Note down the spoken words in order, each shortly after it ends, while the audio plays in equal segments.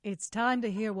It's time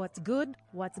to hear what's good,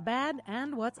 what's bad,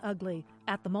 and what's ugly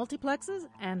at the multiplexes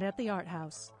and at the art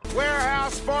house.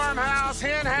 Warehouse, farmhouse,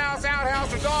 hen house,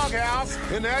 outhouse, or doghouse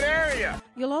in that area.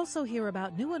 You'll also hear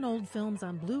about new and old films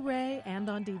on Blu-ray and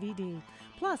on DVD.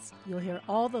 Plus, you'll hear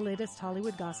all the latest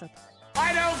Hollywood gossip.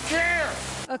 I don't care!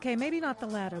 Okay, maybe not the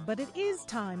latter, but it is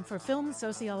time for Film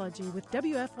Soceyology with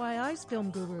WFYI's film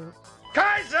guru.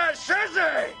 Kaiser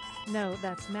Socey! No,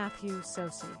 that's Matthew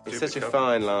Socey. It's such a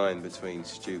fine line between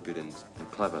stupid and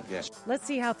clever, yes. Let's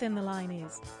see how thin the line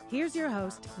is. Here's your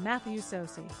host, Matthew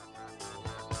Socey.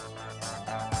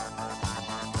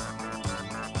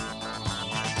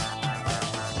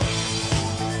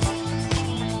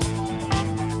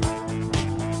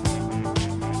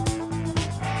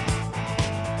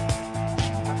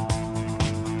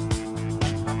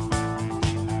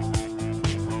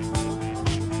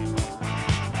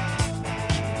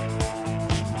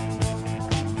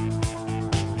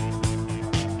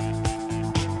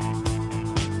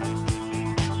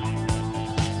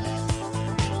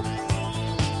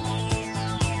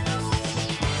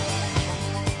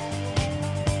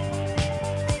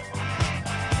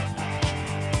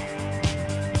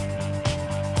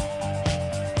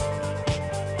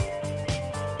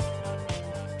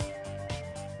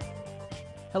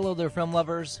 Hello there, film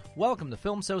lovers. Welcome to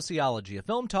Film Soceyology, a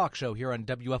film talk show here on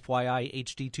WFYI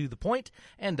HD to the Point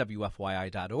and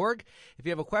WFYI.org. If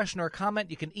you have a question or a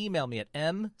comment, you can email me at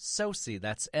msocey,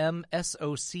 that's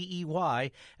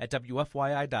M-S-O-C-E-Y, at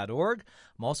WFYI.org.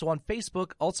 I'm also on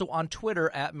Facebook, also on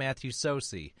Twitter at Matthew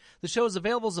Socey. The show is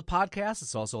available as a podcast.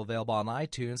 It's also available on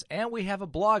iTunes, and we have a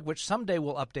blog which someday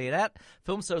we'll update at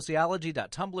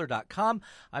filmsociology.tumblr.com.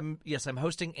 I'm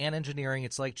hosting and engineering.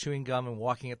 It's like chewing gum and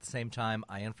walking at the same time.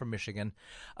 I am from Michigan,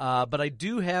 but I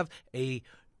do have a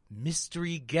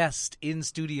mystery guest in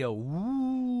studio.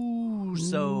 Ooh.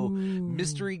 So,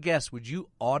 mystery guest, would you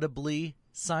audibly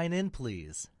sign in,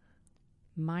 please?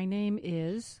 My name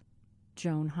is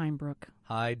Joan Himebrook.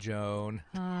 Hi, Joan.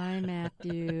 Hi,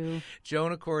 Matthew.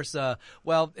 Joan, of course, by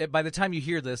the time you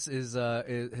hear this,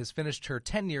 has finished her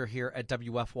tenure here at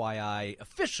WFYI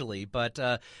officially, but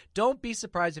don't be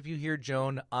surprised if you hear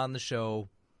Joan on the show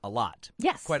a lot.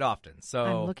 Yes. Quite often. So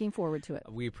I'm looking forward to it.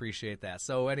 We appreciate that.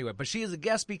 So anyway, but she is a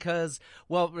guest because,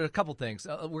 well, a couple things.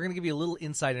 We're going to give you a little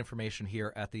inside information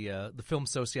here at the Film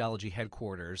Soceyology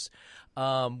headquarters.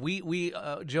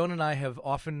 Joan and I have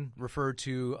often referred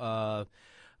to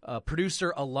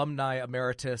producer, alumni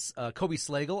emeritus, Kobe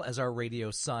Slagle as our radio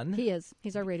son. He is.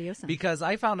 He's our radio son. Because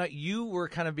I found out you were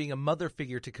kind of being a mother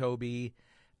figure to Kobe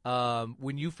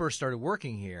when you first started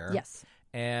working here. Yes.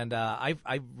 And I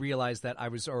realized that I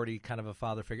was already kind of a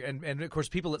father figure. And of course,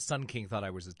 people at Sun King thought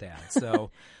I was his dad.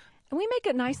 So and we make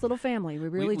a nice little family. We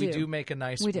really do. We do make a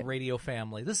nice radio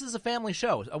family. This is a family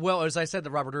show. Well, as I said to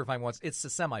Robert Irvine once, it's a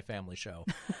semi-family show.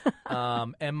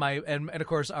 And of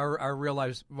course, our real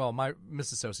lives, well, my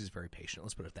Mrs. Socey is very patient.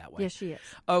 Let's put it that way. Yes, she is.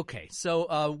 Okay. So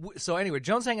anyway,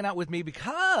 Joan's hanging out with me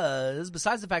because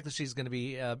besides the fact that she's going to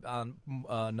be on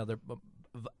another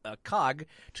cog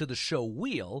to the show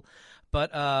wheel,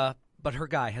 but her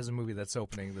guy has a movie that's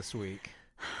opening this week.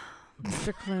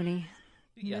 Mr. Clooney.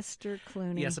 Yes. Mr.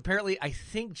 Clooney. Yes, apparently I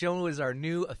think Joan is our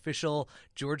new official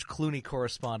George Clooney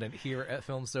correspondent here at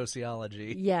Film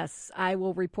Soceyology. Yes, I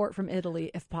will report from Italy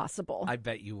if possible. I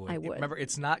bet you would. I would. Remember,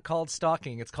 it's not called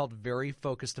stalking. It's called very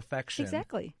focused affection.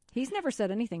 Exactly. He's never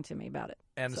said anything to me about it.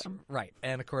 And right.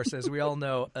 And, of course, as we all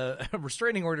know, a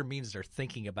restraining order means they're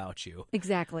thinking about you.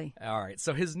 Exactly. All right.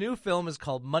 So his new film is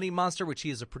called Money Monster, which he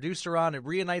is a producer on. It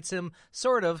reunites him,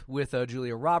 sort of, with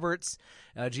Julia Roberts,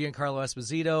 Giancarlo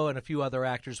Esposito, and a few other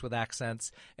actors with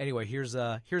accents. Anyway, here's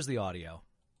the audio.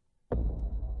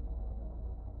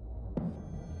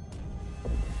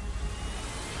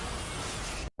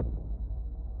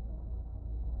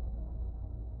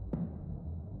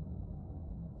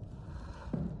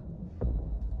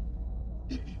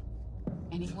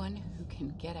 Anyone who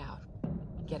can get out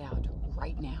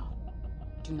right now.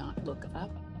 Do not look up.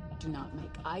 Do not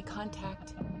make eye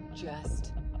contact.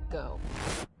 Just go.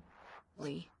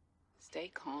 Lee, stay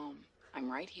calm.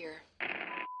 I'm right here.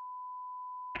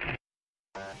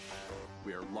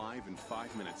 We are live in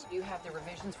 5 minutes. You have the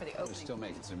revisions for the opening. We're still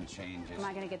making some changes. Am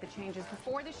I going to get the changes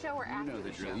before the show or after the the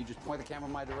drill. show? You just point the camera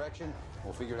in my direction.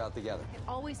 We'll figure it out together. It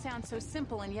always sounds so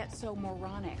simple and yet so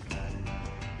moronic.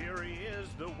 Here he is,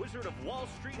 the Wizard of Wall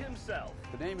Street himself.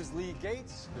 The name is Lee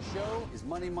Gates. The show is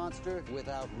Money Monster.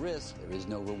 Without risk, there is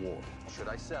no reward. Should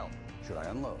I sell? Should I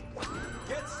unload?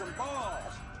 Get some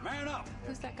balls! Man up!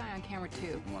 Who's that guy on camera 2?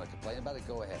 You want to complain about it?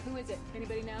 Go ahead. Who is it?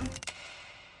 Anybody know?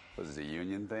 Was it a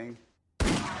union thing?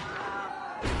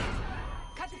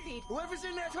 Cut the feed. Whoever's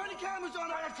in there, turn the cameras on.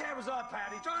 Turn the cameras on,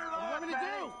 Patty. Turn them on. What do you want me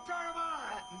to do? Turn them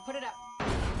on. Put it up.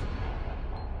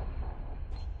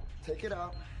 Take it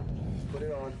out. Put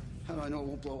it on. How do I know it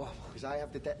won't blow up? Because I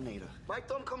have the detonator. My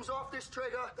thumb comes off this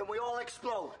trigger, then we all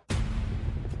explode.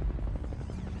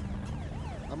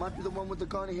 I might be the one with the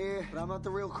gun here, but I'm not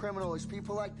the real criminal. It's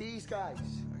people like these guys.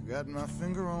 I got my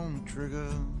finger on the trigger.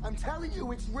 I'm telling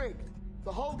you, it's rigged.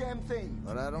 The whole damn thing.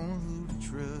 But I don't know who to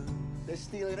trust. They're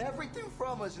stealing everything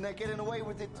from us, and they're getting away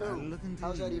with it, too.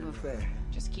 How's that even fair?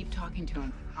 Just keep talking to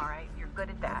him. All right, you're good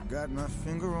at that. Got my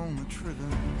finger on the trigger.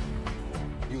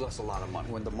 You lost a lot of money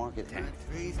when the market tanked.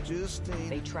 Faith just ain't.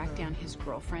 They tracked down his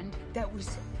girlfriend. That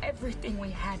was everything we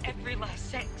had. Every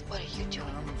last cent. What are you doing?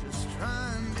 I'm just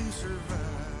trying to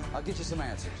survive. I'll get you some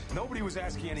answers. Nobody was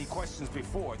asking any questions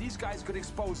before. These guys could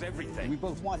expose everything. We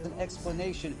both want an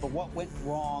explanation for what went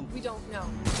wrong. We don't know.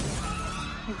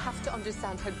 You have to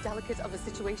understand how delicate of a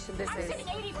situation this is. I'm sitting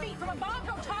 80 feet from a bomb.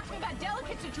 Don't talk to me about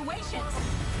delicate situations.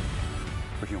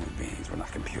 We're human beings. We're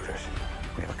not computers.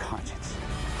 We have a conscience.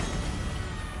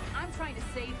 I'm trying to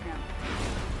save him.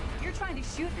 You're trying to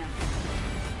shoot him.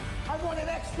 I want an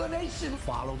explanation.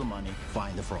 Follow the money,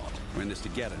 find the fraud. We're in this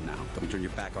together now. Don't turn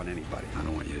your back on anybody. I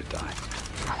don't want you to die.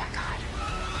 Oh, my God.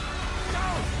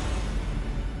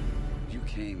 No! You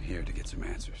came here to get some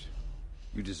answers.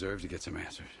 You deserve to get some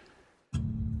answers.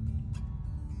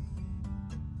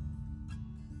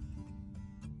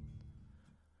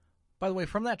 By the way,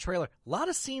 from that trailer, a lot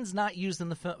of scenes not used in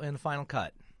the final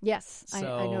cut. Yes, So,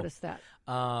 I noticed that.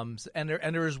 And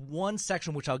there is one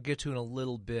section which I'll get to in a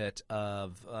little bit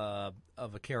of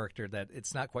a character that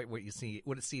it's not quite what you see,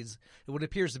 what it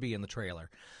appears to be in the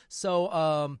trailer.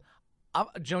 So,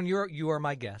 Joan, you are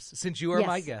my guest. Since you are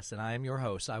my guest and I am your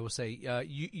host, I will say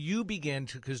you begin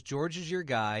because George is your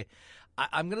guy.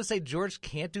 I'm going to say George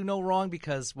can't do no wrong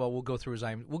because, well, we'll go through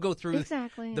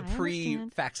exactly. the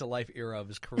pre-Facts of Life era of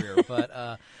his career.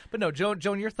 But no,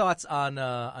 Joan, your thoughts on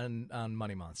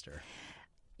Money Monster?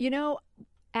 You know,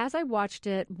 as I watched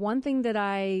it, one thing that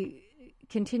I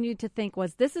continued to think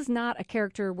was this is not a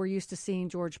character we're used to seeing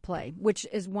George play, which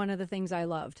is one of the things I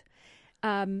loved.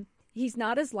 He's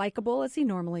not as likable as he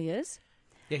normally is.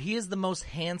 Yeah, he is the most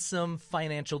handsome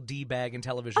financial D-bag in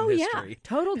television history. Oh, yeah,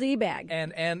 total D-bag.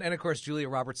 and of course, Julia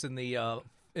Roberts in the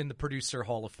Producer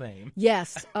Hall of Fame.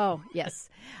 Yes. Oh, yes.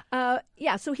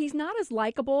 Yeah, so he's not as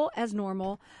likable as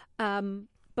normal,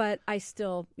 but I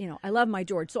still, I love my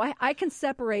George. So I can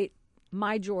separate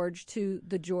my George to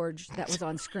the George that was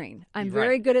on screen. I'm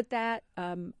very good at that.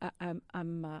 I'm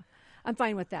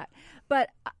fine with that. But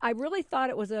I really thought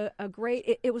it was a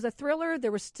great. It was a thriller.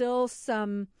 There was still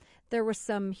some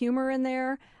humor in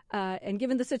there, and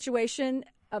given the situation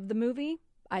of the movie,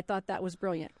 I thought that was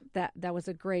brilliant. That was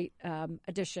a great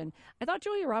addition. I thought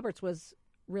Julia Roberts was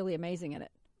really amazing in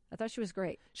it. I thought she was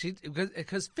great.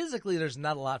 Because physically, there's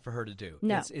not a lot for her to do.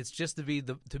 No, it's just to be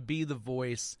the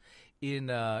voice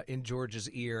in George's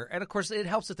ear, and of course, it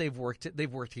helps that they've worked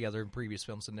together in previous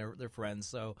films and they're friends.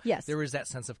 So yes, there is that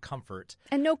sense of comfort.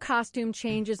 And no costume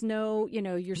changes. You're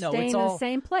staying in the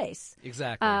same place.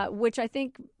 Exactly, which I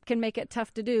think can make it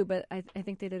tough to do, but I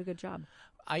think they did a good job.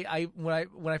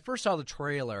 When I first saw the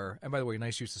trailer, and by the way,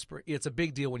 nice use of it's a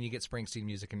big deal when you get Springsteen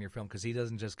music in your film because he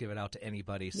doesn't just give it out to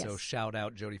anybody. Yes. So shout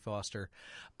out Jodie Foster,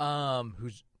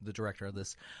 who's the director of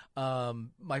this.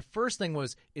 My first thing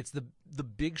was it's the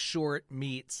Big Short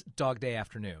meets Dog Day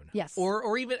Afternoon. Yes,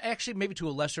 or even actually maybe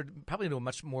probably to a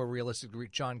much more realistic degree,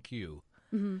 John Q.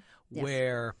 Mm-hmm. Yes.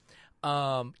 Where.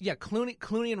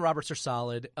 Clooney and Roberts are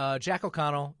solid. Jack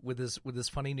O'Connell with his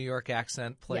funny New York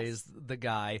accent plays the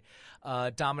guy.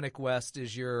 Dominic West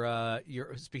is your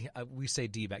we say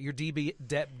D-bag, your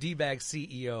D-bag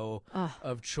CEO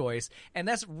of choice, and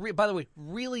that's by the way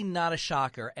really not a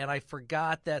shocker. And I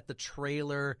forgot that the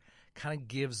trailer kind of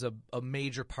gives a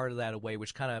major part of that away,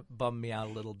 which kind of bummed me out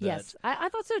a little bit. Yes, I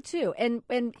thought so too. And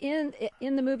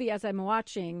in the movie as I'm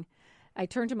watching, I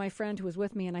turned to my friend who was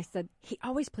with me and I said, he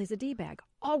always plays a D-bag.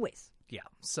 Always. Yeah.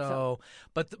 So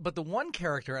but the one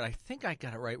character, and I think I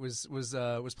got it right, was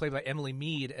played by Emily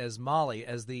Mead as Molly,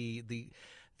 as the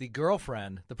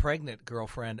girlfriend, the pregnant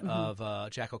girlfriend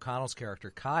of Jack O'Connell's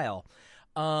character, Kyle.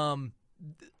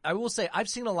 I will say I've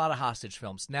seen a lot of hostage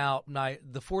films. Now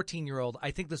the 14-year-old,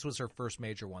 I think this was her first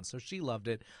major one, so she loved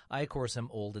it. I, of course, am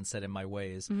old and set in my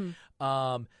ways.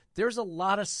 Mm-hmm. There's a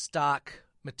lot of stock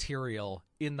material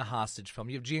in the hostage film.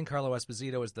 You have Giancarlo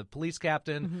Esposito as the police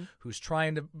captain who's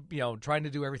trying to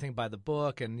do everything by the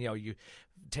book, and you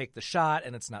take the shot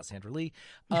and it's not Sandra Lee.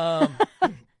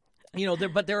 You know,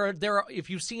 there are. If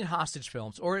you've seen hostage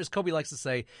films, or as Kobe likes to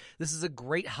say, this is a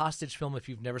great hostage film if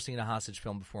you've never seen a hostage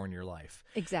film before in your life.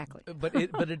 Exactly. But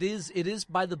it is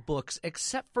by the books,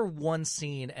 except for one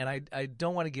scene, and I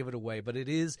don't want to give it away, but it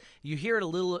is. You hear it a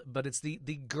little, but it's the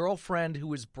girlfriend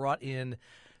who is brought in.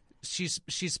 She's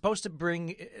supposed to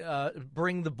bring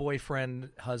the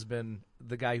boyfriend, husband,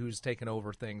 the guy who's taken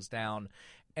over things down.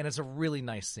 And it's a really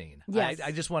nice scene. Yes.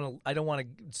 I don't want to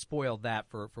spoil that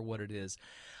for what it is.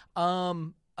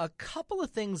 A couple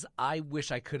of things I wish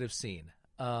I could have seen,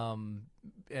 and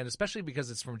especially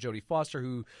because it's from Jodie Foster,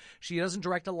 who she doesn't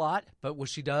direct a lot, but what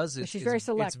she does is she's very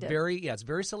selective. It's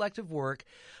very selective work.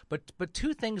 But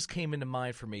two things came into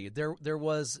mind for me. There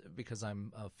was, because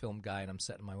I'm a film guy and I'm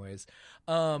set in my ways.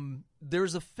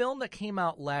 There's a film that came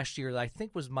out last year that I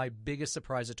think was my biggest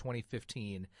surprise of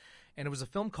 2015, and it was a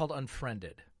film called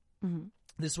Unfriended. Mm-hmm.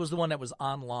 This was the one that was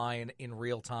online in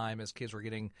real time as kids were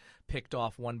getting picked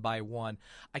off one by one.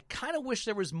 I kind of wish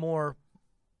there was more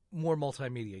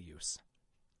multimedia use.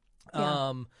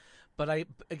 Yeah. But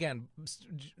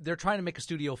they're trying to make a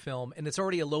studio film, and it's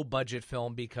already a low budget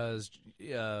film because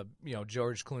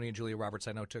George Clooney and Julia Roberts,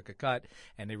 I know, took a cut,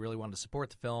 and they really wanted to support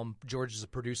the film. George is a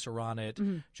producer on it.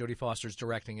 Mm-hmm. Jodie Foster's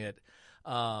directing it.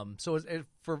 So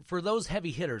for those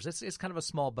heavy hitters, it's kind of a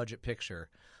small budget picture.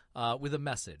 With a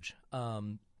message.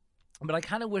 But I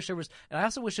kind of wish there was, and I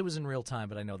also wish it was in real time,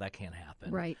 but I know that can't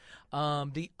happen. Right.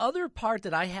 The other part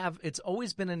that I have, it's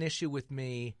always been an issue with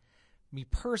me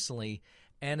personally,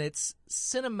 and it's the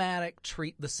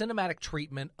cinematic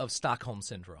treatment of Stockholm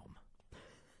Syndrome.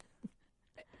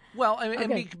 Well,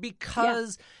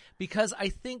 because I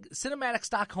think cinematic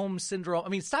Stockholm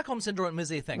Syndrome, Stockholm Syndrome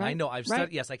is a thing. Right. I know. I've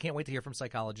studied, yes, I can't wait to hear from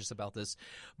psychologists about this.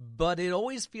 But it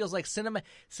always feels like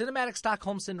cinematic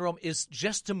Stockholm Syndrome is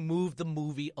just to move the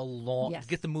movie along, yes.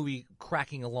 get the movie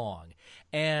cracking along.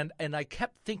 And I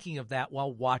kept thinking of that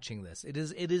while watching this. It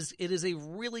is a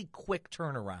really quick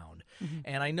turnaround. Mm-hmm.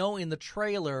 And I know in the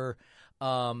trailer,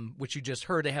 which you just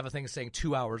heard, they have a thing saying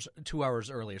 2 hours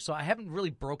earlier. So I haven't really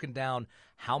broken down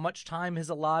how much time is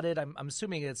allotted. I'm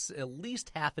assuming it's at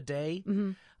least half a day.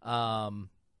 Mm-hmm.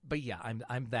 But yeah,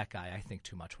 I'm that guy. I think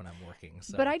too much when I'm working.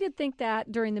 So. But I did think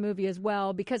that during the movie as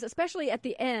well, because especially at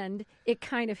the end, it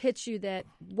kind of hits you that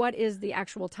what is the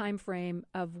actual time frame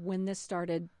of when this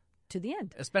started to the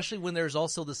end. Especially when there's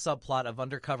also the subplot of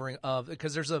undercovering of,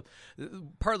 because there's a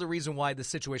part of the reason why this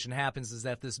situation happens is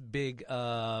that this big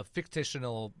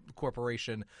fictional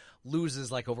corporation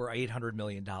loses like over $800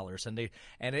 million,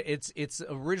 and it's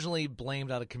originally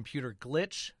blamed on a computer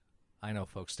glitch. I know,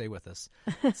 folks, stay with us.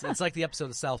 It's like the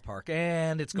episode of South Park,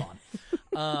 and it's gone.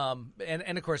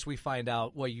 And of course we find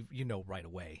out, well, you know right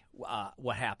away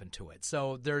what happened to it.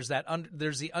 So there's that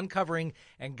there's the uncovering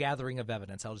and gathering of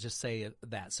evidence. I'll just say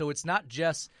that. So it's not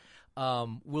just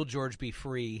will George be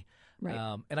free?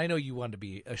 Right. And I know you wanted to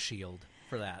be a shield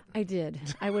for that. I did.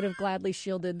 I would have gladly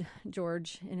shielded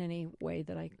George in any way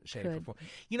that I could.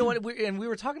 You know what? We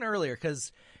were talking earlier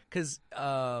because.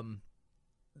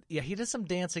 Yeah, he does some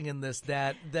dancing in this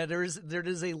that there is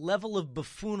a level of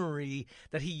buffoonery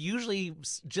that he usually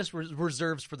just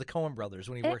reserves for the Coen brothers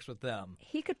when he works with them.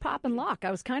 He could pop and lock.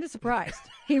 I was kind of surprised.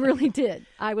 He really did.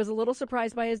 I was a little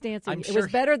surprised by his dancing. It was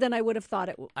better than I would have thought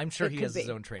it would. I'm sure he has his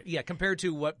own training. Yeah, compared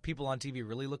to what people on TV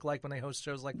really look like when they host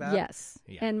shows like that. Yes.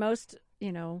 Yeah. And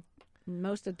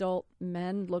most adult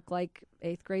men look like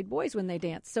 8th grade boys when they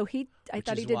dance. So I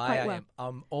thought he did quite well.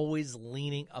 I'm always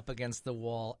leaning up against the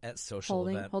wall at social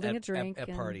events, holding a drink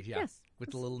at parties. Yeah, yes,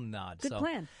 with a little nod. Good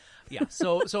plan. Yeah.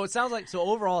 So it sounds like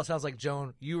overall it sounds like,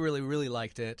 Joan, you really, really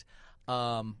liked it.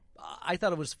 I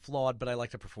thought it was flawed, but I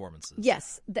liked the performances.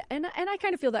 Yes, and I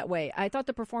kind of feel that way. I thought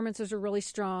the performances were really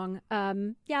strong.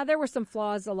 Yeah, there were some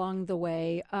flaws along the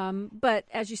way, but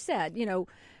as you said,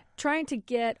 trying to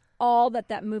get all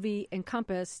that movie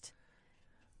encompassed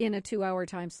in a 2-hour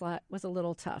time slot was a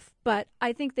little tough. But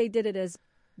I think they did it as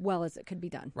well as it could be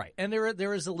done. Right. And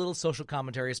there is a little social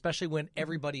commentary, especially when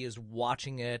everybody is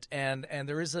watching it, and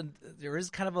there is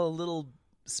kind of a little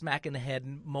smack in the head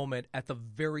moment at the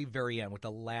very, very end with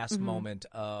the last moment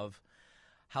of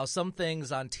how some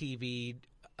things on TV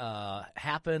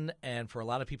happen, and for a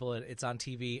lot of people it's on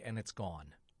TV and it's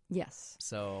gone. Yes.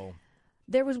 So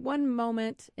there was one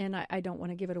moment, and I don't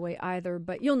want to give it away either,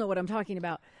 but you'll know what I'm talking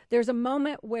about. There's a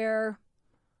moment where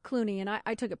Clooney, and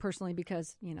I took it personally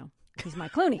because, he's my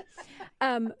Clooney.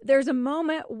 There's a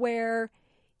moment where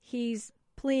he's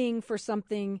pleading for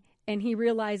something, and he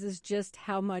realizes just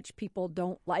how much people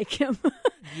don't like him.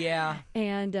 Yeah.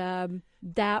 And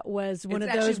that was one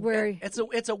of those where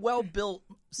it's a well-built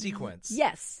sequence.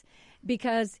 Yes,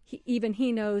 because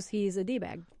he knows he's a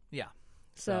D-bag. Yeah.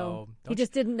 So he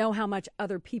just didn't know how much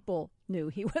other people knew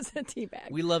he was a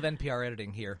teabag. We love NPR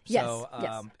editing here. Yes,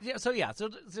 So,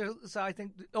 So I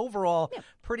think overall,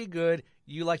 pretty good.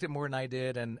 You liked it more than I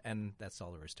did, and that's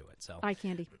all there is to it. So eye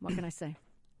candy. What can I say?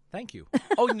 Thank you.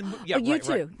 Oh, yeah, you right,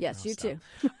 too. right. Yes, you too.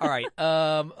 All right.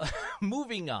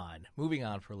 Moving on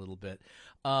for a little bit.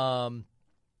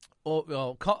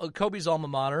 Kobe's alma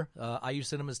mater, IU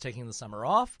Cinema, is taking the summer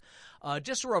off.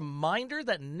 Just a reminder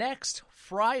that next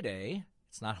Friday,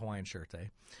 it's not Hawaiian Shirt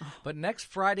Day, but next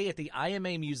Friday at the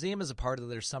IMA Museum as a part of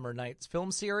their Summer Nights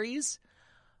film series.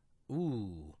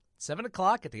 7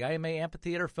 o'clock at the IMA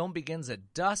Amphitheater. Film begins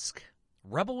at dusk.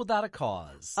 Rebel Without a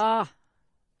Cause. I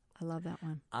love that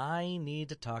one. I need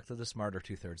to talk to the smarter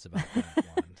two-thirds about that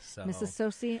one. So. Mrs.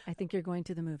 Socey, I think you're going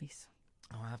to the movies.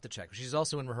 I'll have to check. She's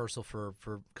also in rehearsal for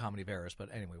Comedy of Errors, but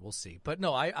anyway, we'll see. But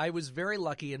no, I was very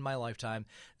lucky in my lifetime.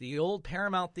 The old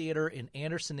Paramount Theater in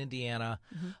Anderson, Indiana,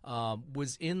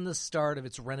 was in the start of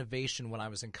its renovation when I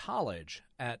was in college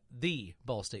at the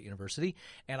Ball State University,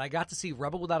 and I got to see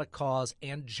Rebel Without a Cause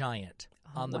and Giant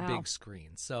on the big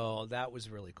screen. So that was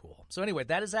really cool. So anyway,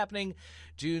 that is happening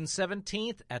June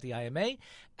 17th at the IMA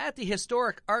at the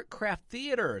Historic Art Craft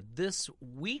Theater this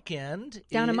weekend.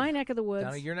 Down in my neck of the woods.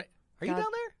 Are you down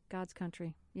there? God's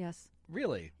country, yes.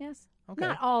 Really? Yes. Okay.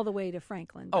 Not all the way to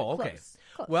Franklin, but okay.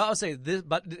 Close. Well, I'll say this,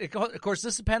 but of course,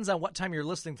 this depends on what time you're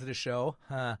listening to the show.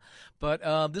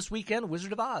 But this weekend,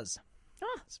 Wizard of Oz.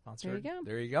 Sponsored.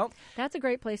 There you go. That's a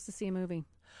great place to see a movie.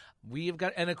 We've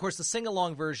got, and of course, the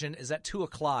sing-along version is at 2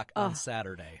 o'clock on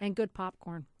Saturday. And good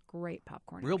popcorn. Great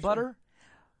popcorn. Real butter?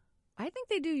 I think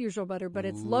they do use real butter, but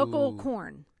it's local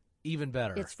corn. Even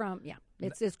better. It's from,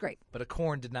 it's great. But a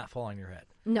corn did not fall on your head.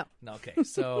 No. Okay.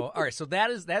 So, all right. So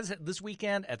that is this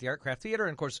weekend at the Art Craft Theater.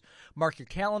 And, of course, mark your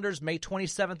calendars. May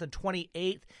 27th and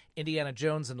 28th, Indiana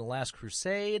Jones and the Last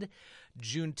Crusade.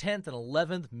 June 10th and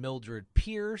 11th, Mildred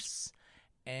Pierce.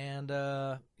 And,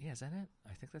 is that it?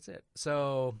 I think that's it.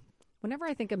 So... Whenever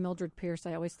I think of Mildred Pierce,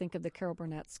 I always think of the Carol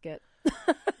Burnett skit.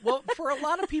 Well, for a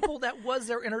lot of people, that was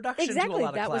their introduction to a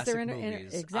lot of classic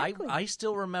movies. Exactly. I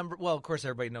still remember. Well, of course,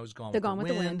 everybody knows Gone with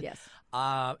the Wind. Yes.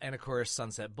 And of course,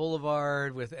 Sunset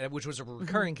Boulevard, which was a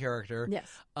recurring character.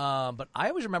 Yes. But I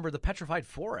always remember The Petrified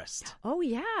Forest. Oh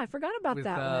yeah, I forgot about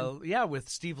that one. Yeah, with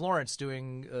Steve Lawrence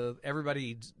doing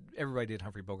everybody did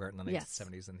Humphrey Bogart in the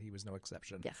 1970s, and he was no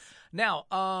exception. Yes. Now,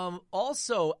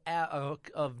 also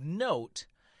of note.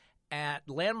 At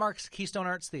Landmark's Keystone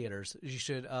Arts Theaters, you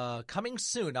should coming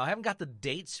soon. Now I haven't got the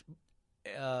dates.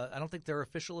 I don't think they're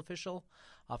official.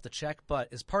 I'll have to check.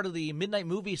 But as part of the Midnight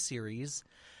Movie series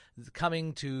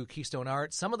coming to Keystone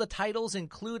Arts, some of the titles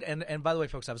include. And by the way,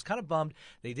 folks, I was kind of bummed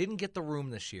they didn't get the room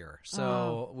this year.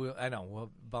 So I know we're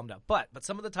bummed out. But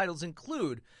some of the titles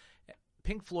include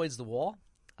Pink Floyd's The Wall.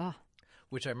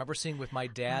 Which I remember seeing with my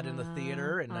dad in the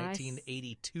theater in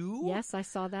 1982. Yes, I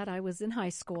saw that. I was in high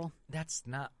school. That's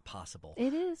not possible.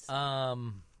 It is.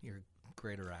 You're a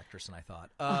greater actress than I thought.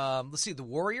 Let's see. The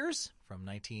Warriors from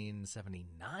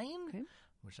 1979,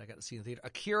 which I got to see in the theater.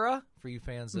 Akira, for you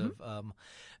fans of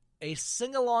a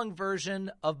sing-along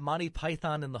version of Monty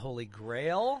Python and the Holy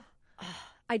Grail.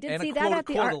 I did see that at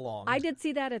the I did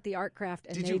see that at the Art Craft,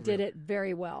 and they did it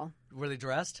very well. Were they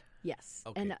dressed? Yes,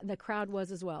 okay. And the crowd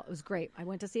was as well. It was great. I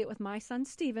went to see it with my son,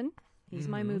 Steven. He's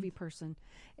my movie person,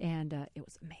 and it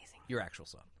was amazing. Your actual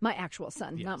son. My actual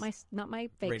son, yes. not my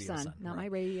fake radio son, not right. my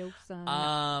radio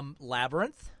son.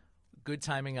 Labyrinth. Good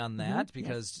timing on that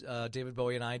because David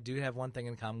Bowie and I do have one thing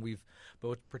in common. We've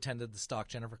both pretended to stalk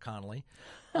Jennifer Connelly.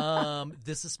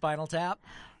 This is Spinal Tap.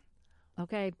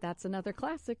 Okay, that's another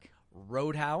classic.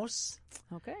 Roadhouse.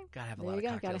 Okay, gotta have a lot of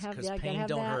cocktails because pain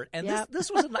don't hurt. And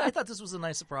this was I thought this was a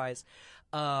nice surprise,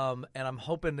 and I'm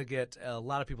hoping to get a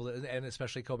lot of people, and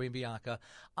especially Kobe and Bianca,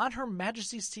 on Her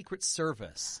Majesty's Secret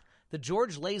Service, the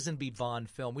George Lazenby Bond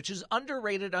film, which is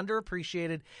underrated,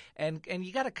 underappreciated, and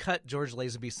you got to cut George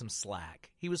Lazenby some slack.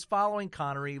 He was following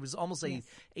Connery. It was almost a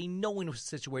no-win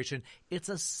situation. It's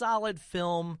a solid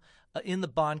film in the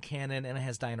Bond canon, and it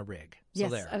has Diana Rigg. So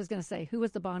yes, there. I was going to say, who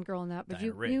was the Bond girl in that? But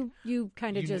Diana you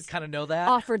kind of just kind of know that?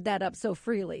 Offered that up so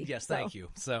freely. Yes, thank you.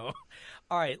 So,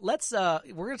 all right, let's. We're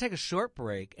going to take a short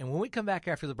break, and when we come back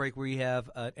after the break, we have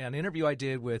an interview I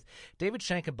did with David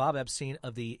Shank and Bob Epstein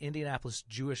of the Indianapolis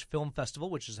Jewish Film Festival,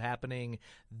 which is happening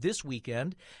this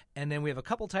weekend, and then we have a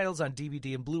couple titles on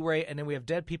DVD and Blu-ray, and then we have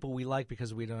Dead People We Like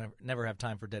because we never have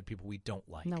time for Dead People We Don't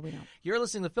Like. No, we don't. You're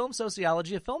listening to Film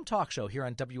Sociology, a film talk show here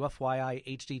on WFYI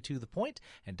HD2 The Point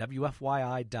and WFYI.org.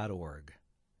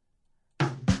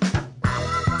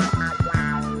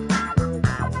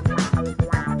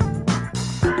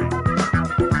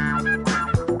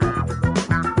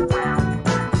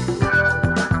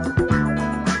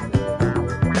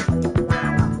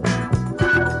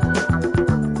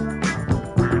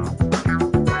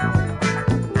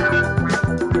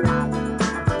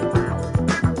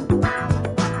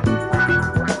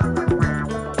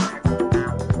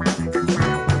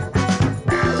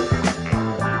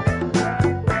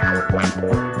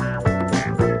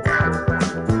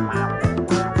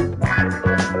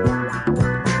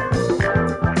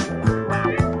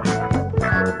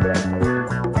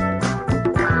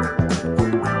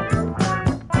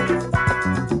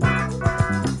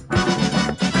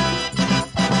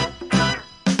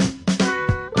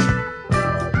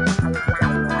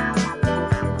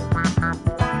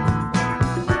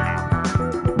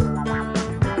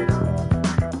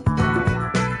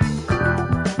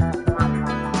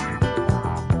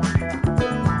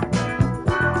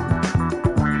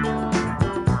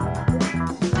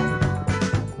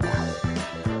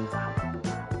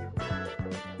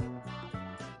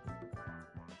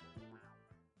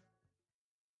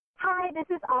 Hi,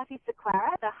 this is Artie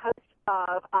Sequeira, the host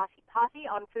of Artie Party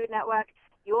on Food Network.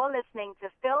 You're listening to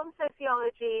Film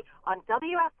Sociology on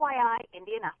WFYI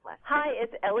Indianapolis. Hi,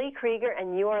 it's Ellie Krieger,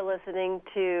 and you are listening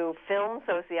to Film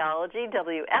Sociology,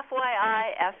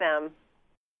 WFYI FM.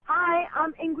 Hi,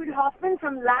 I'm Ingrid Hoffman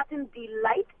from Latin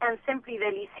Delight and Simply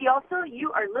Delicioso.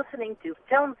 You are listening to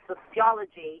Film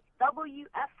Sociology,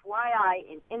 WFYI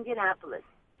in Indianapolis.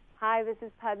 Hi, this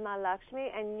is Padma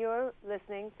Lakshmi, and you're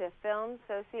listening to Film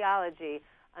Sociology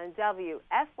on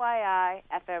WFYI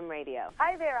FM radio.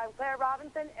 Hi there, I'm Claire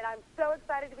Robinson, and I'm so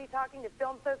excited to be talking to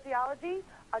Film Sociology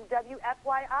on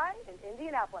WFYI in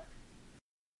Indianapolis.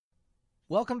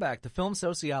 Welcome back to Film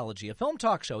Sociology, a film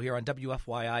talk show here on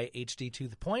WFYI HD to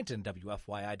the Point and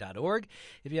WFYI.org.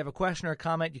 If you have a question or a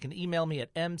comment, you can email me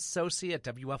at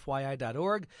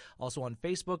msocey@WFYI.org. Also on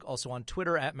Facebook, also on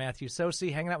Twitter at Matthew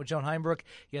Socey. Hanging out with Joan Himebrook.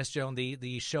 Yes, Joan,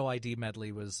 the show ID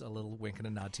medley was a little wink and a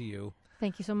nod to you.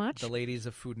 Thank you so much. The Ladies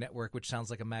of Food Network, which sounds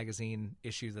like a magazine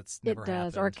issue that's never happened. It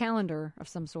does, or a calendar of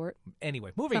some sort.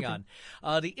 Anyway, moving on.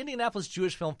 The Indianapolis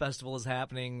Jewish Film Festival is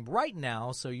happening right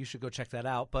now, so you should go check that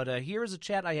out. But here is a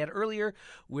chat I had earlier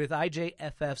with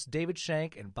IJFF's David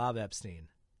Shank and Bob Epstein.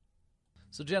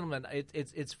 So, gentlemen,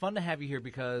 it's fun to have you here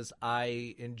because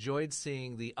I enjoyed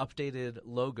seeing the updated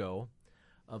logo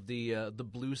of the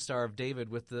blue star of David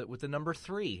with the number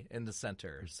 3 in the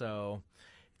center. So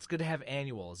it's good to have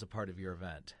annual as a part of your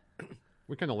event.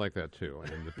 We kind of like that, too,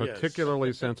 and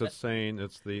particularly since it's saying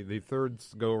it's the third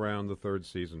go-around, the third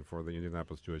season for the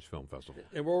Indianapolis Jewish Film Festival.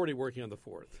 And we're already working on the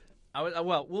 4th.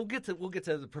 Well, we'll get to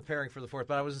the preparing for the 4th,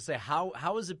 but I was going to say, how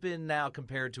has it been now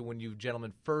compared to when you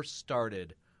gentlemen first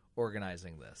started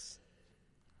organizing this?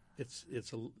 It's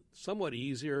somewhat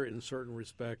easier in certain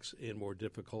respects and more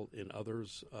difficult in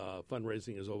others.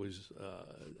 Fundraising is always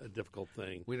a difficult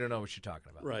thing. We don't know what you're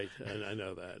talking about. Right, and I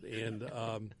know that. And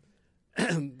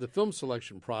the film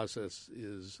selection process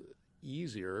is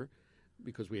easier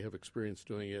because we have experience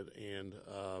doing it, and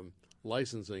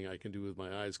licensing I can do with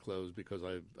my eyes closed because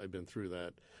I've been through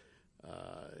that.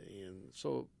 And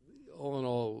so all in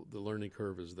all, the learning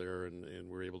curve is there, and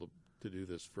we're able to do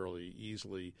this fairly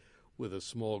easily with a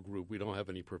small group. We don't have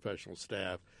any professional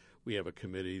staff. We have a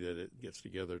committee that it gets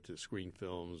together to screen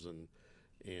films, and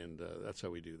that's how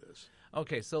we do this.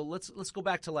 Okay, so let's go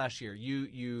back to last year.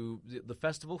 The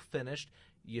festival finished.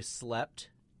 You slept,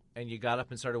 and you got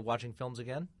up and started watching films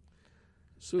again?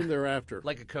 Soon thereafter.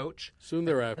 Like a coach? Soon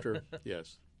thereafter,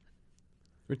 yes.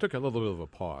 We took a little bit of a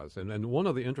pause, and one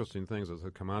of the interesting things that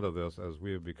has come out of this as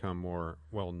we have become more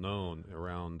well-known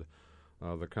around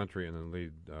the country and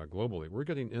indeed globally, we're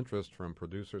getting interest from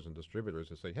producers and distributors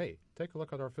to say, hey, take a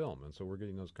look at our film. And so we're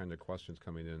getting those kind of questions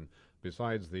coming in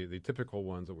besides the typical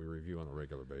ones that we review on a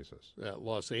regular basis.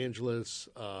 Los Angeles,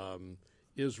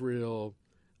 Israel,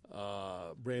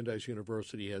 Brandeis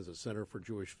University has a Center for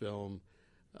Jewish Film,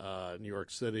 New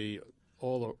York City,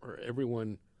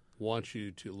 everyone wants you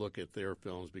to look at their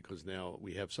films because now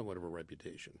we have somewhat of a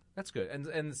reputation. That's good. And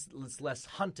it's less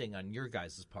hunting on your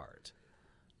guys' part.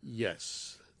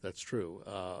 Yes, that's true.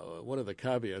 One of the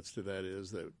caveats to that is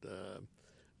that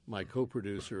my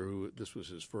co-producer, who this was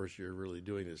his first year really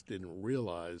doing this, didn't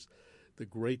realize the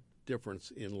great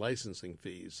difference in licensing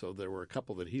fees. So there were a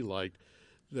couple that he liked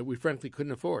that we frankly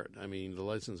couldn't afford. I mean, the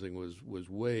licensing was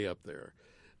way up there,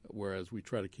 whereas we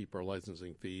try to keep our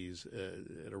licensing fees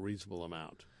at a reasonable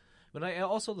amount. But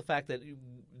also the fact that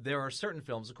there are certain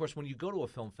films, of course, when you go to a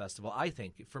film festival, I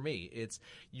think, for me, it's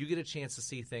you get a chance to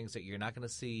see things that you're not going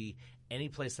to see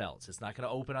anyplace else. It's not going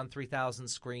to open on 3,000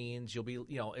 screens. You'll be,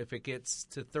 if it gets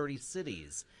to 30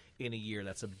 cities in a year,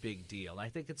 that's a big deal. And I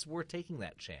think it's worth taking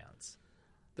that chance.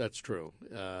 That's true.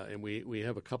 And we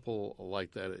have a couple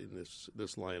like that in this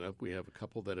lineup. We have a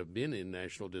couple that have been in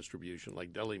national distribution,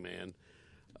 like Deli Man,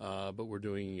 but we're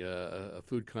doing a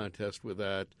food contest with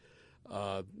that.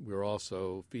 We're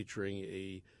also featuring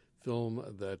a film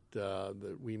that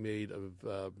we made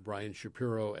of Brian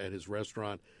Shapiro at his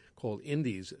restaurant called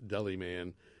Indy's Deli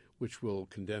Man, which will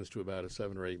condense to about a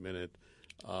 7 or 8 minute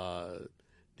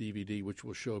DVD, which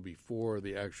will show before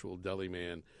the actual Deli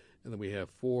Man. And then we have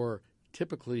 4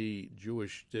 typically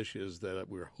Jewish dishes that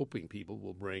we're hoping people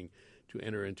will bring to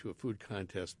enter into a food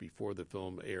contest before the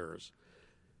film airs.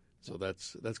 So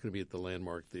that's going to be at the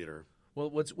Landmark Theater. Well,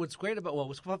 what's great about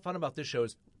what's fun about this show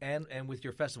is and with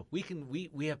your festival, we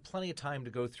have plenty of time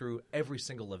to go through every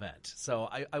single event. So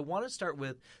I want to start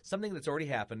with something that's already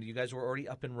happened. You guys were already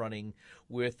up and running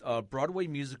with Broadway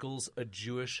musicals, A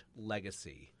Jewish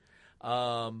Legacy.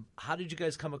 How did you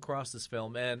guys come across this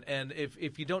film? And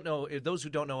if you don't know, if those who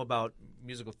don't know about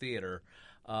musical theater,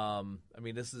 I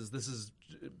mean this is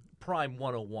prime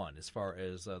 101 as far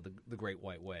as the Great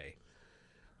White Way.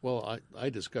 Well, I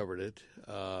discovered it,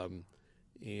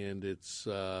 and it's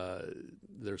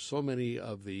there's so many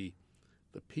of the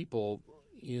people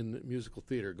in musical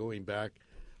theater going back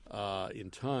in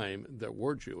time that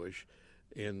were Jewish,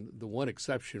 and the one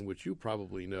exception, which you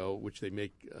probably know, which they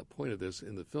make a point of this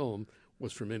in the film,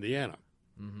 was from Indiana.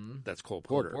 Mm-hmm. That's Cole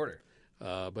Porter. Cole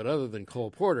Porter. But other than Cole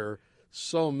Porter,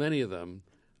 so many of them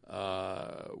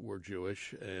were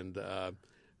Jewish, and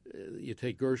you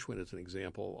take Gershwin as an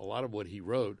example. A lot of what he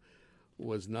wrote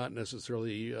was not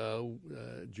necessarily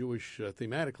Jewish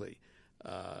thematically,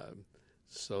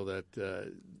 so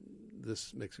that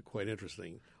this makes it quite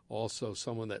interesting. Also,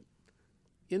 someone that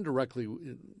indirectly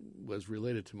was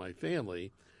related to my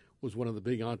family was one of the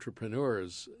big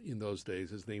entrepreneurs in those days.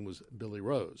 His name was Billy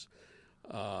Rose,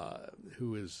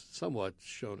 who is somewhat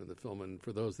shown in the film. And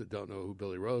for those that don't know who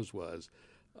Billy Rose was,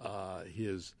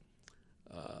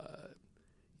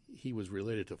 he was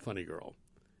related to Funny Girl,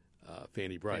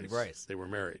 Fanny Bryce. Fanny Bryce. They were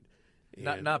married.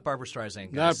 Not Barbra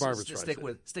Streisand. Not Barbra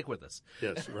Streisand. Stick with us.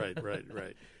 Yes, right.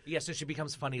 Yes, so she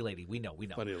becomes Funny Lady. We know.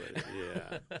 Funny Lady,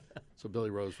 yeah. So Billy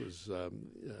Rose was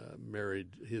married.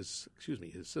 His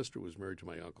sister was married to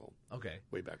my uncle. Okay.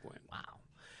 Way back when. Wow.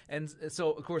 And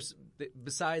so, of course,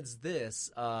 besides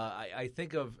this, I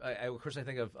think of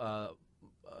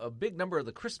a big number of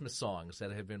the Christmas songs that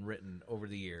have been written over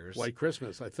the years. White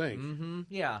Christmas, I think. Mm-hmm.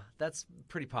 Yeah, that's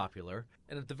pretty popular.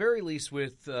 And at the very least,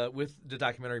 with the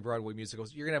documentary Broadway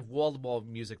musicals, you're going to have wall-to-wall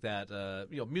music that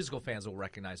musical fans will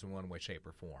recognize in one way, shape,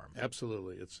 or form.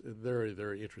 Absolutely, it's very,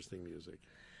 very interesting music.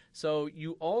 So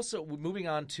you also moving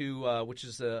on to which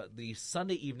is the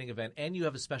Sunday evening event, and you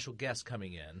have a special guest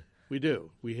coming in. We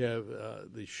do. We have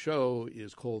the show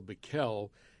is called Bekel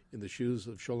in the Shoes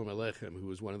of Sholem Aleichem, who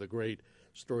was one of the great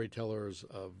storytellers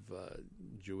of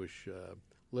Jewish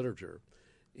literature.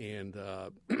 And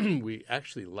we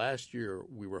actually, last year,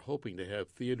 we were hoping to have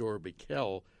Theodore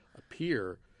Bekel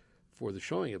appear for the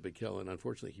showing of Bekel, and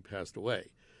unfortunately he passed away.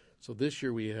 So this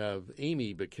year we have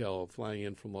Amy Bekel flying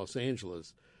in from Los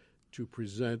Angeles to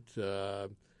present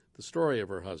the story of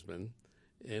her husband.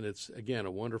 And it's, again,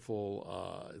 a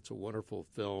wonderful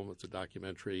film. It's a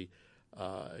documentary.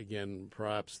 Again,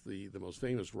 perhaps the most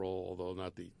famous role, although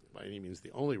not by any means the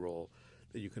only role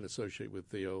that you can associate with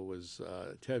Theo, was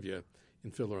Tevye in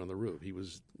Fiddler on the Roof. He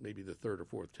was maybe the third or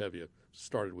fourth Tevye.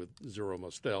 Started with Zero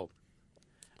Mostel,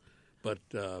 but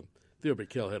Theo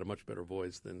Bekel had a much better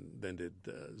voice than did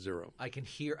Zero. I can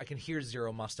hear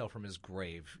Zero Mostel from his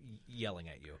grave yelling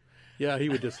at you. Yeah,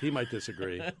 he might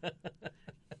disagree.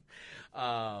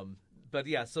 But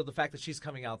yeah, so the fact that she's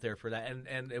coming out there for that,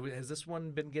 and has this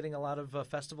one been getting a lot of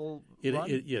festival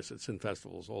run? Yes, it's in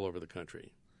festivals all over the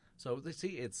country. So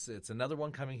see, it's another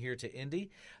one coming here to Indy.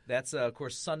 That's of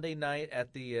course Sunday night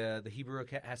at the Haston Hebrew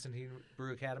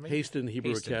Academy. Haston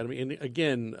Hebrew Academy, and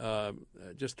again,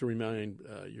 just to remind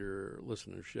your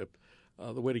listenership,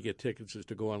 the way to get tickets is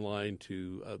to go online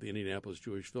to the Indianapolis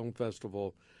Jewish Film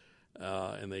Festival,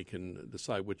 and they can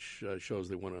decide which shows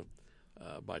they want to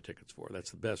buy tickets for.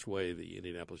 That's the best way, the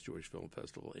Indianapolis Jewish Film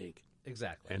Festival, Inc.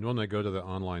 Exactly. And when they go to the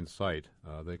online site,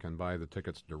 they can buy the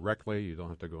tickets directly. You don't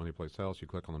have to go anyplace else. You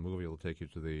click on the movie, it'll take you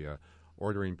to the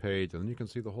ordering page, and then you can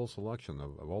see the whole selection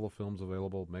of all the films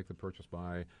available, make the purchase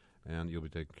buy, and you'll be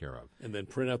taken care of. And then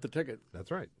print out the ticket.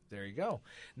 That's right. There you go.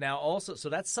 Now, also, so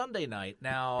that's Sunday night.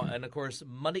 Now, and of course,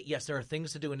 Monday, yes, there are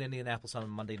things to do in Indianapolis on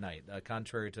Monday night,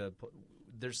 contrary to,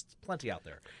 there's plenty out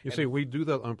there. You see, we do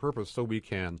that on purpose so we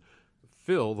can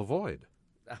fill the void.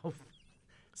 Oh,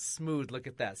 smooth. Look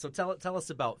at that. So tell us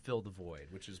about Fill the Void,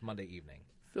 which is Monday evening.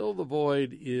 Fill the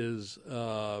Void is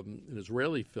an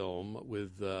Israeli film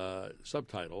with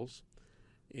subtitles,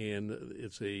 and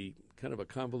it's a kind of a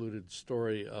convoluted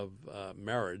story of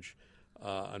marriage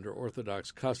under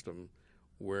Orthodox custom,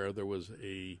 where there was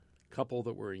a couple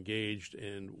that were engaged,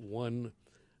 and one,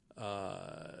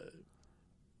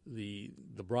 the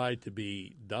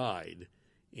bride-to-be died,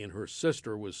 and her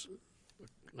sister was,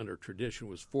 under tradition,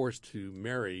 was forced to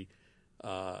marry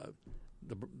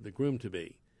the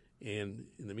groom-to-be. And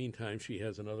in the meantime, she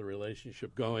has another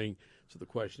relationship going. So the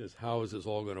question is, how is this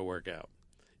all going to work out?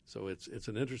 So it's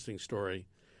an interesting story,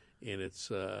 and it's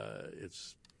World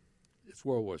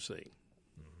War C.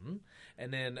 Mm-hmm.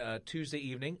 And then Tuesday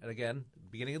evening, and again,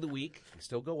 beginning of the week, we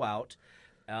still go out,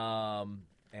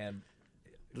 and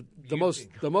the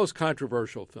most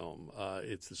controversial film.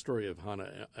 It's the story of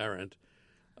Hannah Arendt.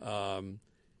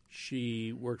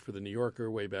 She worked for the New Yorker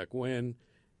way back when,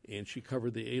 and she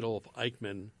covered the Adolf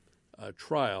Eichmann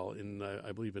trial in,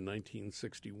 I believe, in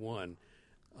 1961.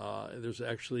 There's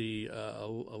actually a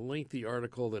lengthy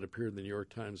article that appeared in the New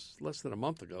York Times less than a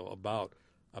month ago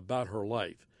about her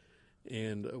life.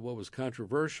 And what was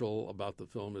controversial about the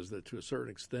film is that, to a certain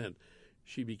extent,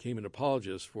 she became an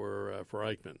apologist for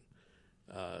Eichmann.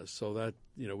 So that,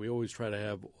 we always try to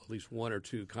have at least one or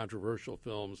two controversial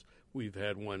films. We've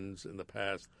had ones in the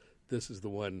past. This is the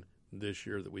one this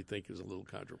year that we think is a little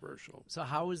controversial. So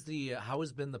how has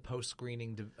been the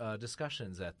post-screening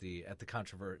discussions at the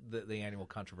annual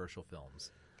controversial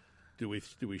films? Do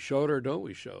we show it or don't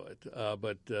we show it?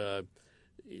 But the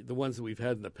ones that we've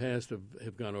had in the past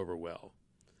have gone over well.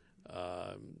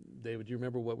 David, do you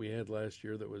remember what we had last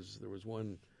year? There was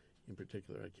one in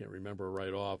particular. I can't remember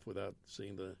right off without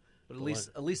seeing the. But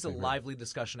at least a lively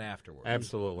discussion afterwards.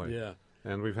 Absolutely. Yeah.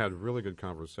 And we've had really good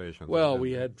conversations. Well,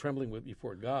 we had Trembling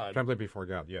Before God. Trembling Before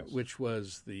God, yes. Which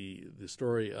was the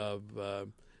story of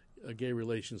gay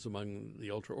relations among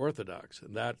the ultra-Orthodox.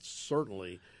 And that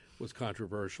certainly was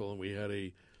controversial. And we had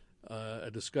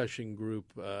a discussion group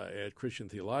at Christian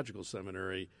Theological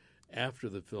Seminary after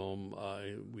the film.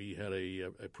 We had a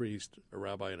priest, a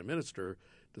rabbi, and a minister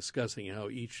discussing how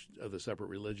each of the separate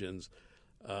religions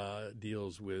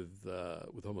deals with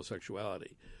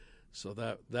homosexuality. So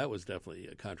that was definitely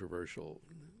a controversial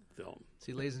film.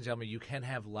 See, ladies and gentlemen, you can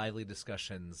have lively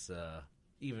discussions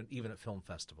even at film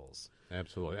festivals.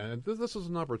 Absolutely. And this is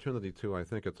an opportunity, too, I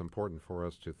think it's important for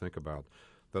us to think about,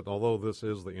 that although this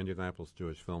is the Indianapolis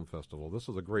Jewish Film Festival, this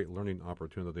is a great learning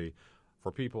opportunity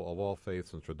for people of all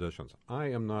faiths and traditions. I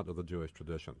am not of the Jewish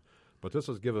tradition, but this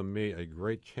has given me a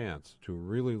great chance to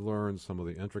really learn some of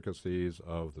the intricacies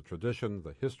of the tradition,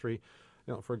 the history.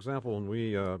 For example, when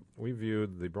we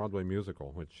viewed the Broadway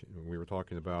musical, which we were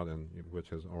talking about and which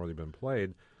has already been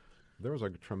played, there was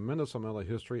a tremendous amount of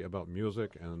history about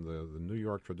music and the New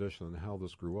York tradition and how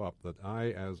this grew up that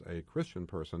I, as a Christian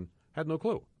person, had no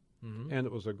clue. Mm-hmm. And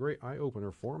it was a great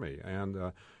eye-opener for me. And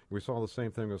we saw the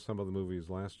same thing with some of the movies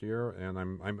last year, and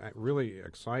I'm really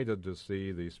excited to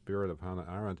see the spirit of Hannah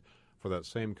Arendt for that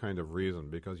same kind of reason,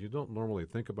 because you don't normally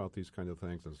think about these kind of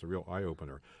things. It's a real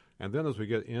eye-opener. And then as we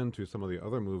get into some of the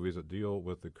other movies that deal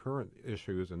with the current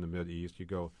issues in the Mideast, you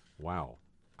go, wow,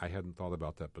 I hadn't thought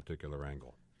about that particular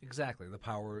angle. Exactly, the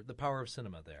power of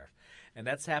cinema there. And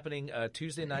that's happening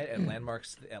Tuesday night at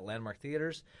Landmark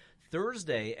Theaters.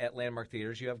 Thursday at Landmark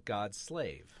Theaters, you have God's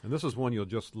Slave. And this is one you'll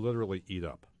just literally eat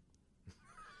up.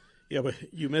 Yeah, but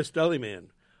you missed Deli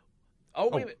Man. Oh,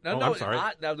 wait a minute. No, I'm sorry.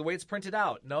 Now, the way it's printed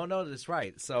out. No, that's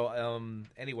right. So,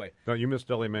 anyway. No, you missed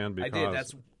Deli Man because I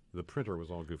did. The printer was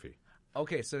all goofy.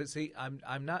 Okay, so see,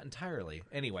 I'm not entirely.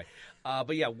 Anyway,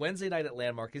 but yeah, Wednesday night at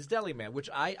Landmark is Deli Man, which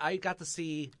I got to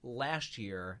see last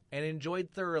year and enjoyed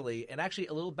thoroughly. And actually,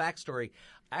 a little backstory,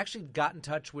 I actually got in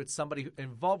touch with somebody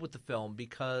involved with the film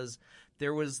because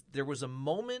there was a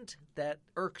moment that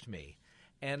irked me.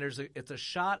 And it's a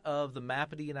shot of the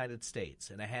map of the United States,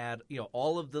 and it had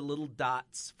all of the little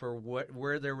dots for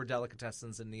where there were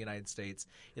delicatessens in the United States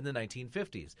in the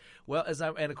 1950s. Well, as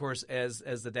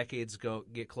the decades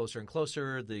get closer and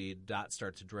closer, the dots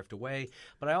start to drift away.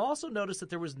 But I also noticed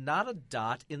that there was not a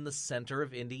dot in the center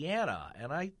of Indiana,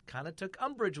 and I kind of took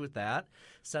umbrage with that.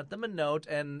 Sent them a note,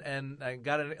 and I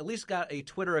at least got a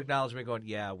Twitter acknowledgement going,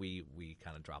 yeah, we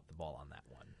kind of dropped the ball on that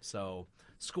one. So.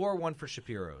 Score one for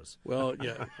Shapiro's. Well,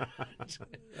 yeah.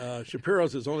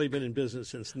 Shapiro's has only been in business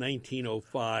since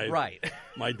 1905. Right.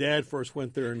 My dad first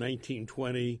went there in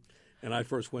 1920, and I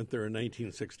first went there in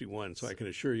 1961. So I can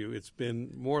assure you it's been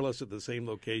more or less at the same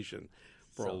location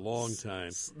for a long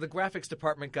time. The graphics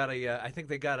department got I think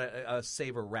they got a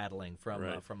saber rattling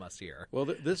from us here. Well,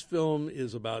 this film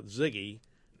is about Ziggy,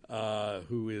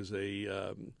 who is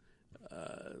a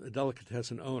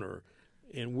delicatessen owner.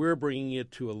 And we're bringing it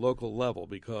to a local level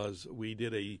because we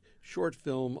did a short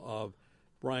film of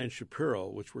Brian Shapiro,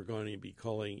 which we're going to be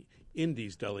calling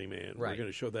Indy's Deli Man. Right. We're going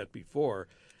to show that before.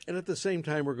 And at the same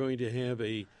time, we're going to have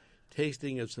a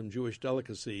tasting of some Jewish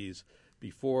delicacies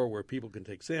before where people can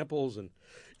take samples and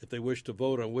if they wish to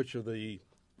vote on which of the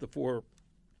four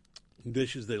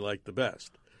dishes they like the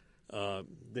best.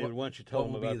 David, why don't you tell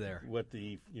them about what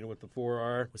the four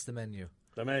are? What's the menu?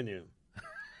 The menu.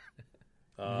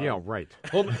 Yeah, right.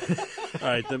 All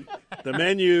right. The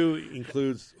menu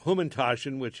includes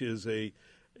Humentaschen, which is a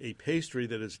pastry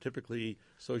that is typically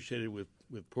associated with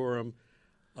Purim,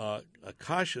 a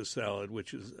kasha salad,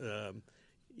 which is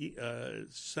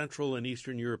Central and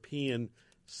Eastern European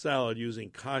salad using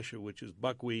kasha, which is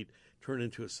buckwheat turned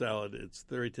into a salad. It's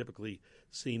very typically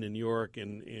seen in New York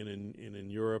and in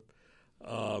Europe.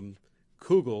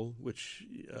 Kugel, which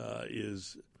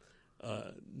is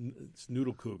it's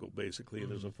Nudelkugel, basically,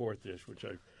 and there's a fourth dish, which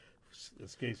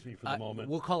escapes me for the moment.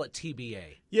 We'll call it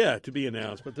TBA. Yeah, to be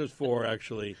announced, but there's four,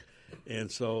 actually.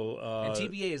 And so and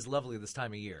TBA is lovely this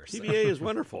time of year. So. TBA is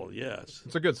wonderful. Yes,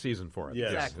 it's a good season for it.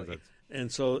 Yes. Exactly. And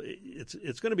so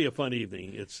it's going to be a fun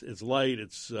evening. It's light,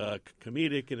 it's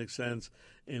comedic in a sense,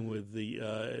 and with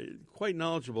the quite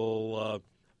knowledgeable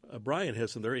Brian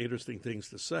has some very interesting things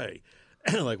to say.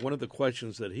 Like one of the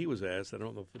questions that he was asked, I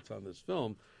don't know if it's on this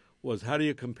film, was how do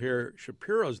you compare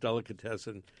Shapiro's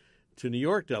delicatessen to New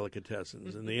York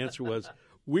delicatessens? And the answer was,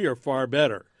 we are far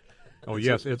better. Oh, and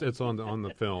yes, it's on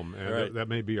the film, and right. that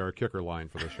may be our kicker line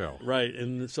for the show. Right,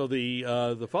 and so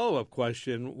the follow-up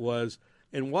question was,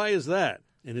 and why is that?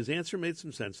 And his answer made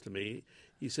some sense to me.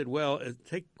 He said, well,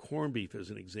 take corned beef as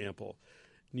an example.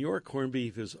 New York corned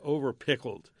beef is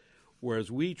over-pickled,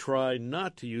 whereas we try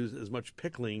not to use as much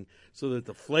pickling so that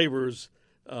the flavors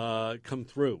come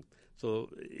through. So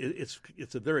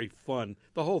it's a very fun.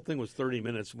 The whole thing was 30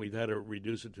 minutes, and we've had to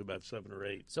reduce it to about 7 or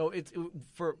 8. So it's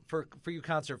for you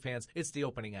concert fans, it's the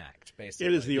opening act, basically.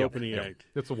 It is the opening act.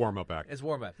 It's a warm-up act. It's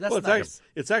warm-up. That's nice.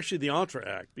 It's actually the entre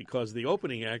act because the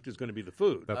opening act is going to be the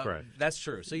food. That's right. That's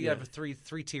true. So you have a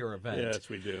three-tier event. Yes,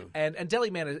 we do. And Deli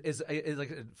Man is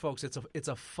like, folks. It's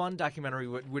a fun documentary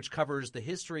which covers the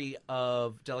history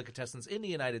of delicatessens in the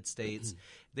United States.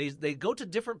 They go to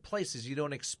different places you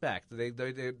don't expect. They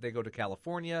go to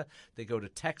California. They go to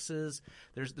Texas.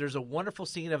 There's a wonderful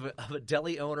scene of a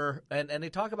deli owner, and they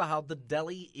talk about how the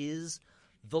deli is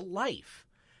the life.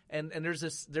 And there's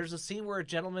a scene where a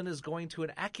gentleman is going to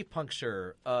an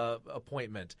acupuncture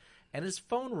appointment, and his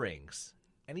phone rings,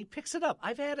 and he picks it up.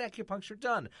 I've had acupuncture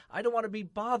done. I don't want to be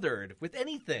bothered with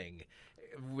anything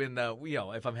when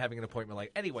if I'm having an appointment.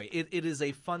 Like anyway, it is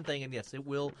a fun thing, and yes, it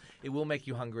will make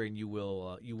you hungry, and you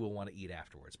will want to eat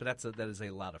afterwards. But that is a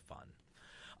lot of fun.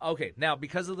 Okay, now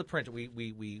because of the printer,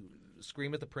 we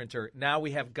scream at the printer. Now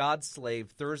we have God's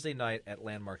Slave Thursday night at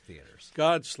Landmark Theaters.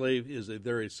 God's Slave is a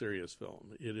very serious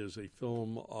film. It is a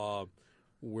film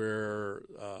where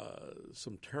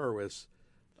some terrorists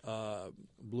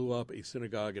blew up a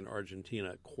synagogue in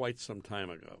Argentina quite some time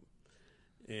ago.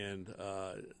 And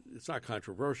it's not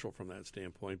controversial from that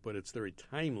standpoint, but it's very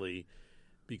timely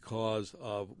because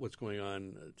of what's going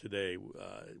on today,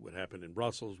 what happened in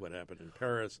Brussels, what happened in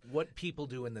Paris. What people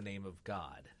do in the name of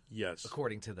God. Yes.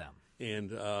 According to them.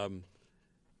 And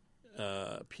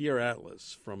Pierre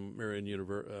Atlas from Marian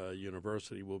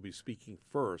University will be speaking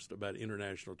first about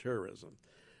international terrorism.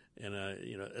 And,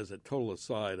 as a total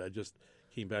aside, I just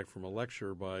came back from a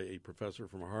lecture by a professor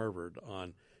from Harvard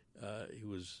on, he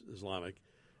was Islamic,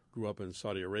 grew up in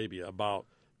Saudi Arabia, about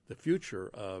the future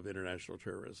of international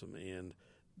terrorism. And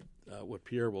what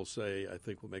Pierre will say, I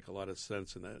think, will make a lot of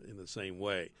sense in the same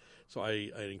way. So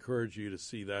I encourage you to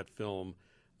see that film.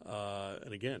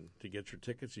 And again, to get your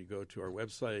tickets, you go to our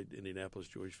website, Indianapolis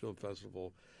Jewish Film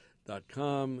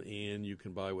Festival.com, and you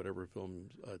can buy whatever film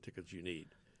tickets you need.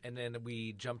 And then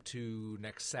we jump to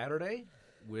next Saturday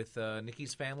with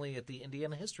Nikki's family at the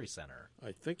Indiana History Center.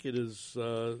 I think it is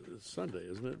Sunday,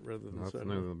 isn't it, rather than Saturday?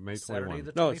 No, May 21. Saturday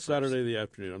the 21st. No, it's Saturday the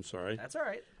afternoon. I'm sorry. That's all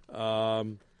right.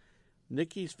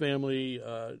 Nikki's family,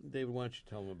 David, why don't you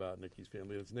tell them about Nikki's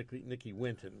family? It's Nikki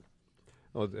Winton.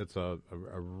 Well, it's a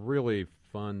really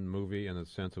fun movie in the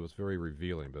sense it was very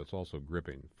revealing, but it's also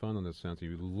gripping. Fun in the sense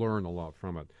you learn a lot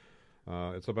from it.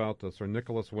 It's about Sir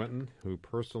Nicholas Winton, who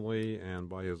personally and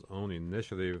by his own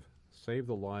initiative saved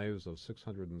the lives of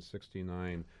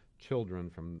 669 children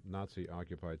from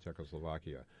Nazi-occupied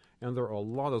Czechoslovakia. And there are a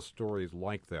lot of stories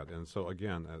like that. And so,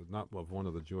 again, not of one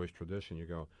of the Jewish tradition, you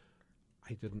go,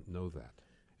 I didn't know that.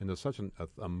 And there's such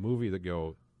a movie that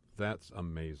go, that's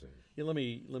amazing. Yeah, let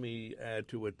me add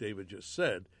to what David just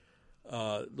said.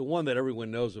 The one that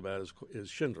everyone knows about is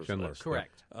Schindler's List.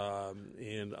 Correct.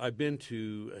 And I've been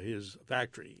to his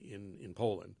factory in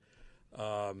Poland.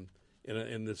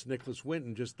 And this Nicholas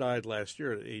Winton just died last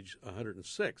year at age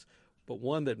 106. But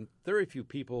one that very few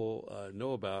people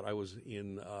know about, I was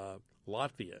in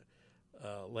Latvia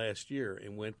last year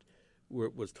and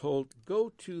was told,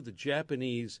 go to the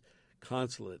Japanese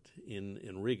consulate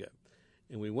in Riga.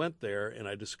 And we went there, and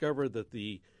I discovered that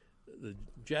the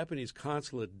Japanese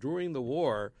consulate during the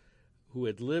war, who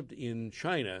had lived in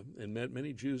China and met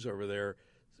many Jews over there,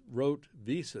 wrote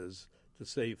visas to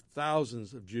save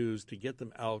thousands of Jews to get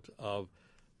them out of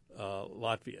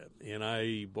Latvia. And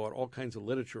I bought all kinds of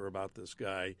literature about this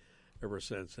guy ever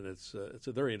since, and it's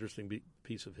a very interesting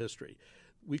piece of history.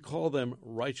 We call them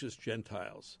righteous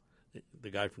Gentiles. The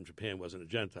guy from Japan wasn't a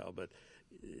Gentile, but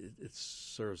it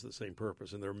serves the same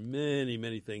purpose. And there are many,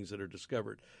 many things that are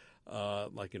discovered.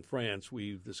 Like in France,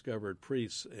 we've discovered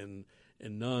priests and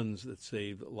nuns that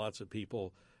saved lots of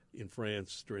people in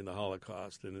France during the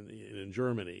Holocaust, and in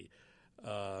Germany.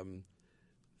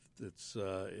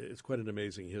 quite an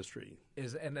amazing history.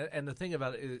 And the thing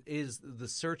about it is the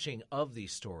searching of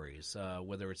these stories,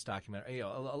 whether it's documentary.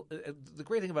 The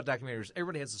great thing about documentaries is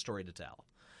everybody has a story to tell,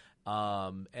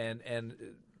 and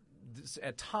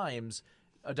at times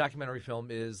a documentary film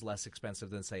is less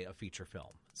expensive than, say, a feature film.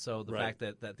 So the fact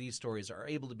that these stories are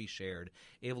able to be shared,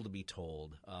 able to be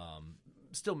told,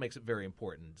 still makes it very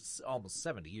important. It's almost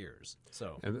 70 years.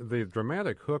 So, and the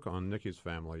dramatic hook on Nikki's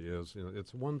family is,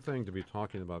 it's one thing to be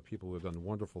talking about people who have done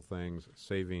wonderful things,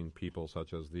 saving people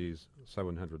such as these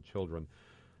 700 children.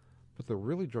 But the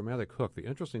really dramatic hook, the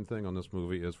interesting thing on this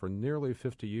movie is for nearly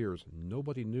 50 years,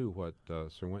 nobody knew what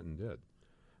Sir Winton did.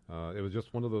 It was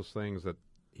just one of those things that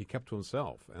he kept to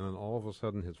himself, and then all of a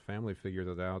sudden his family figured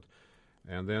it out.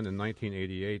 And then in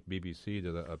 1988, BBC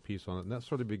did a piece on it, and that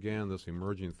sort of began this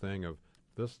emerging thing of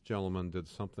this gentleman did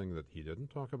something that he didn't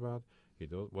talk about. He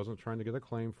wasn't trying to get a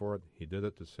claim for it. He did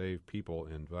it to save people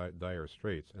in dire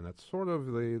straits. And that's sort of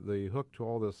the hook to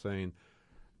all this, saying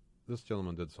this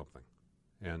gentleman did something,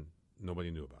 and nobody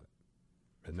knew about it.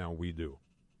 And now we do.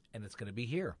 And it's going to be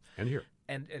here. And here.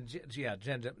 And yeah,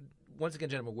 Jen, once again,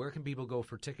 gentlemen, where can people go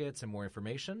for tickets and more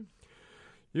information?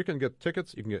 You can get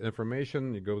tickets. You can get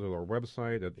information. You go to our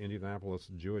website at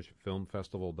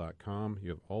IndianapolisJewishFilmFestival.com. You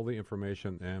have all the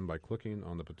information, and by clicking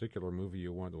on the particular movie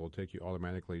you want, it will take you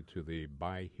automatically to the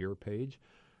Buy Here page,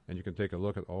 and you can take a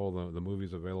look at all the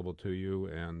movies available to you,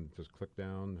 and just click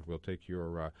down. We'll take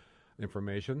your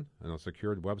information on a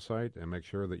secured website and make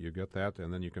sure that you get that,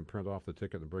 and then you can print off the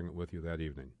ticket and bring it with you that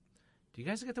evening. Do you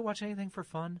guys get to watch anything for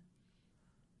fun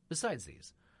besides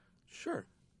these? Sure.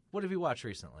 What have you watched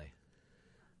recently?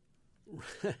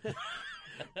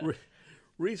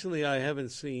 Recently, I haven't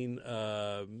seen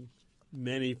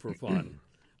many for fun.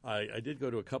 I did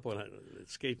go to a couple, and it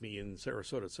escaped me, in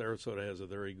Sarasota. Sarasota has a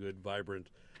very good, vibrant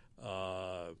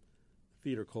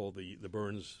theater called the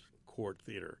Burns Court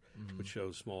Theater, which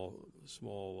shows small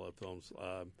films.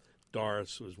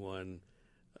 Doris was one.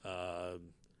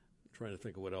 Trying to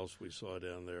think of what else we saw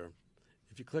down there.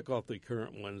 If you click off the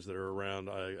current ones that are around,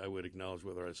 I would acknowledge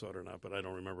whether I saw it or not, but I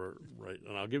don't remember right.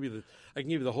 And I can give you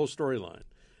the whole storyline,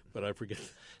 but I forget.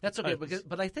 That's okay,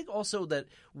 but I think also that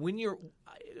when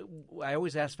I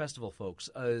always ask festival folks,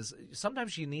 is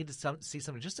sometimes you need to see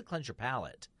something just to cleanse your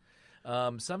palate.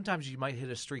 Sometimes you might hit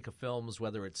a streak of films,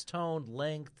 whether it's tone,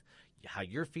 length, how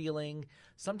you're feeling.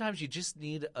 Sometimes you just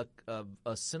need a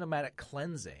cinematic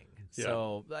cleansing. Yeah.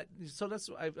 So that's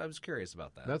I was curious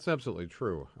about that. That's absolutely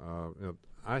true.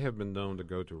 I have been known to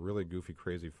go to really goofy,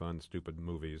 crazy, fun, stupid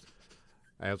movies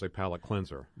as a palate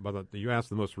cleanser. But you asked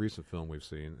the most recent film we've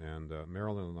seen, and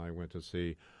Marilyn and I went to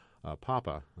see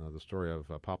Papa, the story of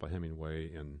Papa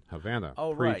Hemingway in Havana,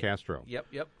 pre-Castro. Right.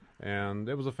 Yep. And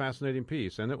it was a fascinating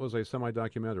piece, and it was a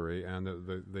semi-documentary. And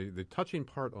the touching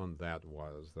part on that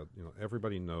was that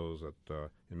everybody knows that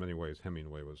in many ways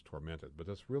Hemingway was tormented, but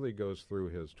this really goes through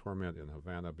his torment in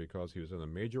Havana because he was in a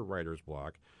major writer's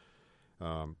block.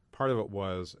 Part of it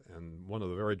was, and one of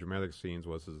the very dramatic scenes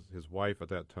was his wife at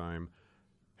that time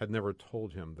had never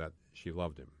told him that she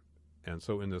loved him, and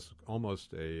so in this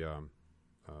almost a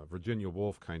Virginia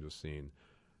Woolf kind of scene,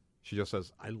 she just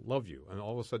says, "I love you." And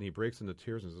all of a sudden he breaks into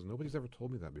tears and says, "Nobody's ever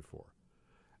told me that before."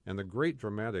 And the great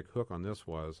dramatic hook on this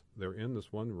was they're in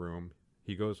this one room.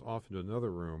 He goes off into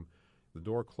another room. The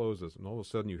door closes, and all of a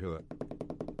sudden you hear that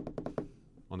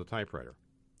on the typewriter.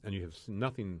 And you have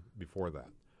nothing before that.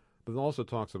 But it also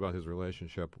talks about his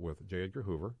relationship with J. Edgar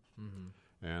Hoover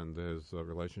and his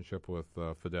relationship with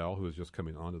Fidel, who was just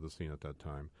coming onto the scene at that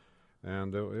time.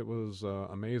 And it was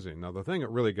amazing. Now, the thing that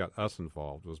really got us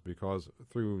involved was because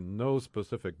through no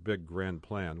specific big grand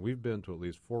plan, we've been to at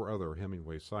least 4 other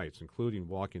Hemingway sites, including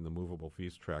walking the movable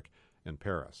feast trek in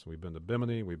Paris. We've been to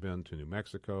Bimini, we've been to New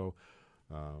Mexico,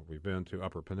 we've been to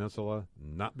Upper Peninsula,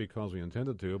 not because we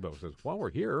intended to, but we said, while we're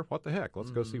here, what the heck, let's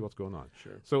go see what's going on.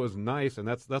 Sure. So it was nice, and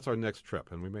that's our next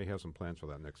trip, and we may have some plans for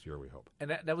that next year, we hope.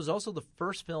 And that was also the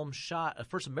first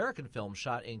American film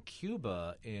shot in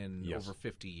Cuba in over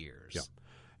 50 years. Yeah,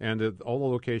 and all the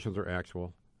locations are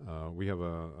actual. We have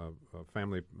a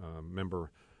family member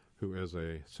who is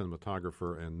a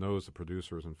cinematographer and knows the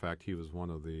producers. In fact, he was one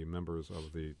of the members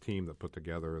of the team that put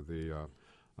together the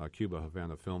Cuba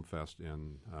Havana Film Fest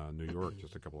in New York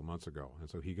just a couple of months ago. And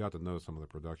so he got to know some of the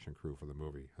production crew for the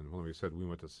movie. And when we said we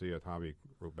went to see it, Javi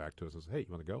wrote back to us and said, "Hey,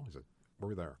 you want to go?" He said,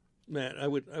 "We're there." Matt, I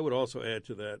would also add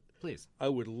to that. Please. I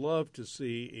would love to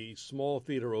see a small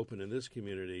theater open in this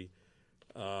community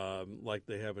like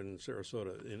they have in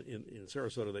Sarasota. In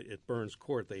Sarasota, at Burns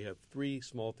Court, they have 3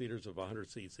 small theaters of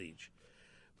 100 seats each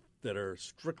that are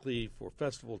strictly for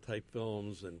festival-type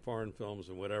films and foreign films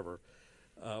and whatever,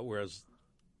 whereas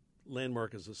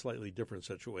Landmark is a slightly different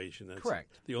situation. That's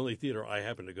correct. The only theater I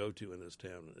happen to go to in this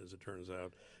town, as it turns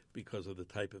out, because of the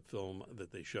type of film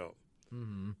that they show.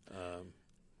 Mm-hmm. We'll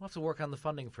have to work on the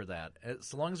funding for that,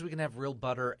 as long as we can have real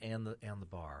butter and the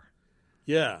bar.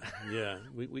 Yeah,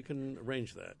 we can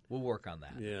arrange that. We'll work on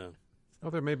that. Yeah.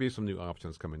 Well, there may be some new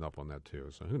options coming up on that too,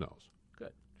 so who knows?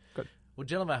 Good. Good. Well,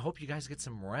 gentlemen, I hope you guys get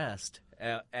some rest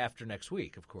after next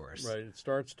week, of course. Right. It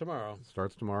starts tomorrow.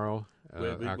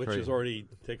 Which has already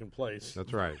taken place.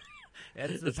 That's right.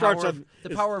 It's the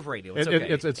power of radio. It's okay.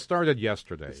 It started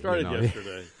yesterday. It started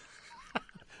yesterday.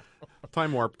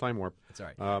 Time warp. That's all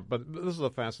right. But this is a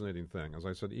fascinating thing. As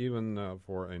I said, even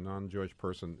for a non-Jewish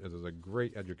person, it is a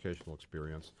great educational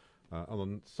experience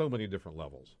on so many different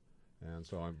levels. And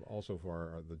so I'm also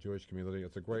for the Jewish community,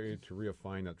 it's a great way to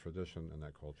reifine that tradition and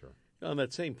that culture. On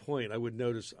that same point, I would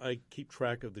notice I keep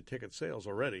track of the ticket sales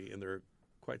already, and they're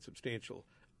quite substantial.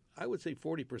 I would say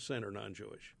 40% are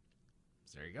non-Jewish.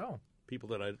 There you go. People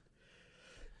that I,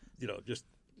 just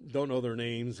don't know their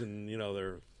names, and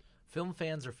they're film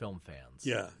fans are film fans.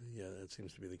 Yeah, that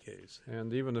seems to be the case.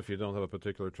 And even if you don't have a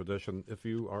particular tradition, if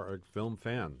you are a film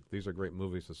fan, these are great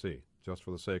movies to see, just for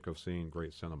the sake of seeing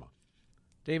great cinema.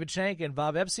 David Shank and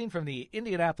Bob Epstein from the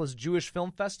Indianapolis Jewish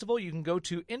Film Festival. You can go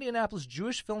to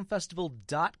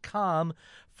IndianapolisJewishFilmFestival.com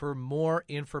for more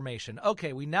information.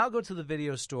 Okay, we now go to the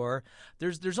video store.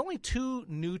 There's only 2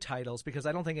 new titles because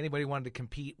I don't think anybody wanted to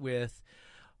compete with.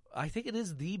 I think it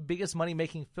is the biggest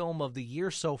money-making film of the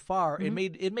year so far.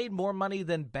 Mm-hmm. It made more money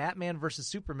than Batman versus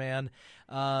Superman.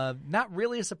 Not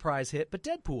really a surprise hit, but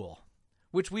Deadpool,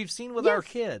 which we've seen with our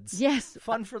kids. Yes.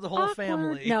 Fun for the whole awkward.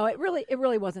 family. No, it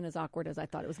really wasn't as awkward as I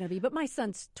thought it was going to be. But my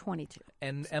son's 22.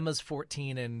 And Emma's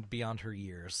 14 and beyond her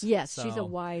years. Yes, so, she's a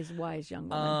wise young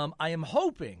woman. I am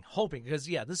hoping, because,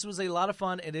 this was a lot of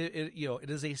fun. And it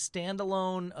is a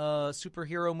standalone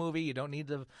superhero movie. You don't need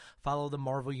to follow the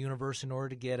Marvel Universe in order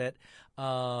to get it.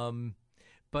 But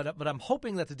I'm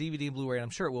hoping that the DVD and Blu-ray, and I'm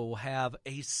sure it will have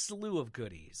a slew of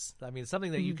goodies. I mean,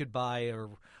 something that you could buy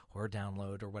or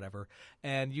download or whatever,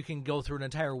 and you can go through an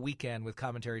entire weekend with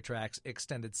commentary tracks,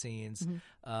 extended scenes.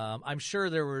 Mm-hmm. I'm sure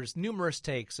there was numerous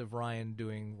takes of Ryan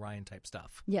doing Ryan-type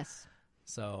stuff. Yes.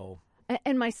 So...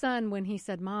 And my son, when he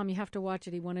said, "Mom, you have to watch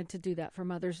it," he wanted to do that for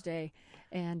Mother's Day.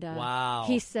 And wow.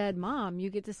 He said, "Mom, you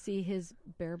get to see his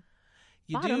bare bottom."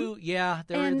 You do, yeah,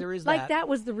 there is that. That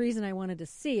was the reason I wanted to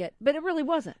see it, but it really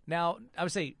wasn't. Now, I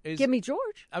would say... Give me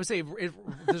George. I would say,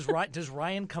 does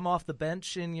Ryan come off the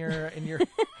bench in your...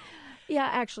 Yeah,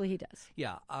 actually he does.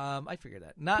 Yeah, I figured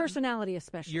that. Personality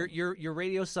especially. Your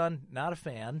radio son, not a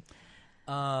fan.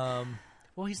 Well,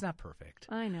 he's not perfect.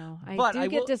 I know. I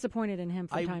get disappointed in him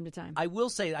from time to time. I will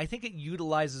say, I think it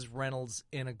utilizes Reynolds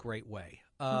in a great way.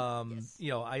 Yes.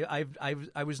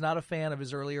 I was not a fan of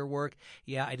his earlier work.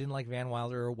 Yeah, I didn't like Van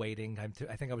Wilder or Waiting.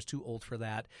 I think I was too old for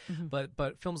that. Mm-hmm.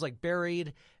 But films like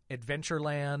Buried,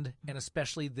 Adventureland, and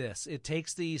especially this, it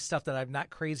takes the stuff that I'm not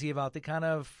crazy about, the kind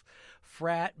of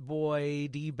frat boy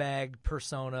D-bag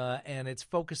persona, and it's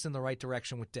focused in the right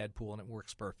direction with Deadpool, and it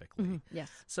works perfectly. Mm-hmm. Yes.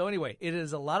 So anyway, it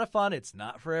is a lot of fun. It's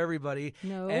not for everybody.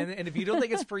 No. And if you don't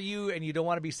think it's for you and you don't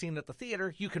want to be seen at the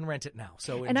theater, you can rent it now.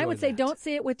 So and I would say don't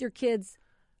see it with your kids.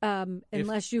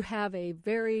 Unless you have a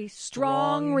very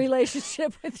strong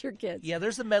relationship with your kids. Yeah,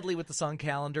 there's a medley with the song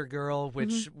Calendar Girl,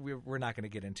 which we're not going to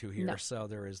get into here, so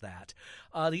there is that.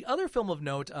 The other film of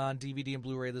note on DVD and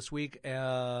Blu-ray this week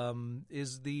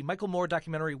is the Michael Moore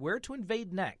documentary Where to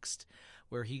Invade Next,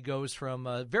 where he goes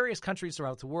from various countries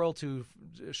throughout the world to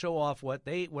show off what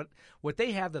they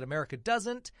have that America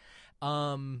doesn't.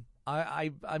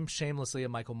 I'm shamelessly a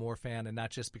Michael Moore fan, and not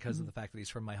just because of the fact that he's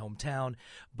from my hometown,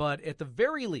 but at the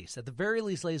very least,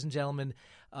 ladies and gentlemen,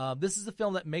 this is a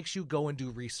film that makes you go and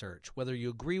do research, whether you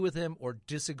agree with him or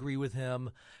disagree with him.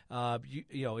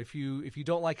 If you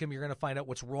don't like him, you're going to find out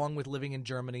what's wrong with living in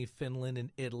Germany, Finland,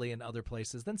 and Italy, and other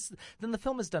places. Then the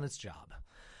film has done its job.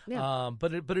 Yeah.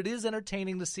 But it is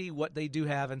entertaining to see what they do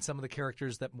have and some of the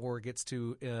characters that Moore gets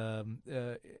to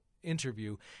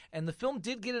interview. And the film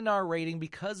did get an R rating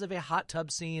because of a hot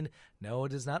tub scene. No, it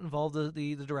does not involve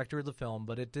the director of the film,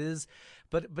 but it is.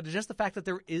 But just the fact that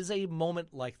there is a moment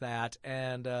like that,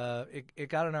 and it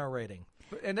got an R rating.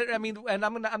 And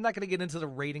I'm not going to get into the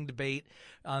rating debate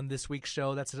on this week's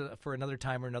show. That's for another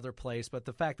time or another place. But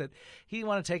the fact that he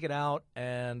wanted to take it out,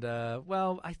 and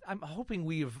I'm hoping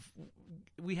we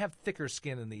have thicker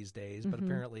skin in these days. But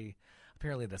apparently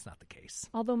Apparently, that's not the case.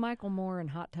 Although Michael Moore and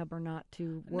Hot Tub are not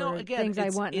two again, things I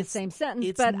want in the same sentence,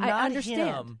 it's but not I understand.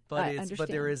 Him, but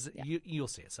there is you'll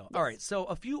see it. So, Yes. all right. So,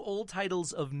 a few old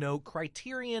titles of note.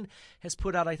 Criterion has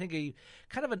put out, I think, a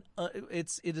kind of an.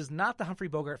 It is not the Humphrey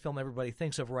Bogart film everybody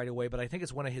thinks of right away, but I think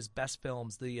it's one of his best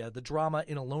films. The drama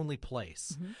In a Lonely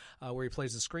Place, where he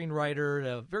plays a screenwriter,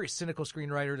 a very cynical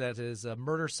screenwriter that is a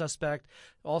murder suspect.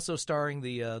 Also starring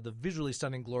the visually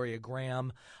stunning Gloria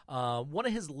Graham. One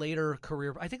of his later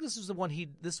career. I think this was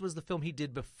the film he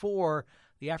did before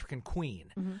The African Queen.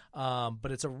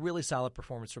 But it's a really solid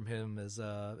performance from him as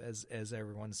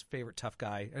everyone's favorite tough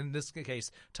guy, in this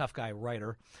case, tough guy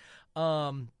writer.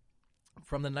 From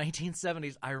the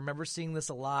 1970s, I remember seeing this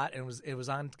a lot, and it was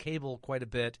on cable quite a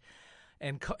bit.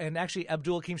 And actually,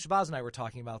 Abdul Hakim Shabazz and I were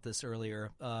talking about this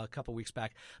earlier a couple weeks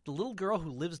back. The Little Girl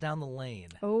Who Lives Down the Lane.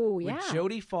 Oh, yeah. With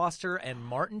Jodie Foster and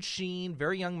Martin Sheen,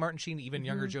 very young Martin Sheen, even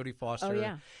younger Jodie Foster. Oh,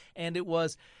 yeah. And it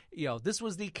was, this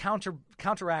was the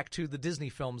counteract to the Disney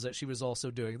films that she was also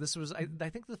doing. This was, I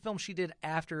think, the film she did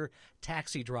after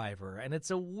Taxi Driver. And it's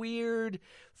a weird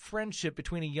friendship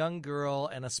between a young girl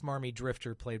and a smarmy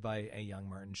drifter played by a young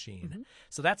Martin Sheen.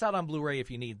 So that's out on Blu-ray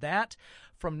if you need that.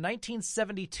 From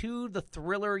 1972, the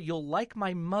thriller You'll Like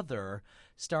My Mother,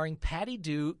 starring Patty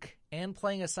Duke and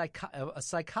playing a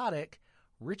psychotic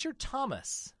Richard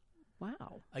Thomas.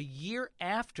 Wow. A year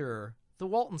after The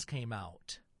Waltons came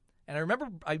out. And I remember,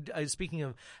 speaking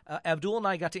of, Abdul and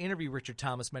I got to interview Richard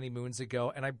Thomas many moons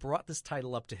ago, and I brought this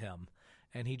title up to him,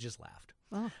 and he just laughed.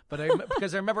 Oh. But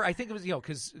because I remember, I think it was,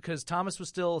 because Thomas was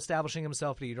still establishing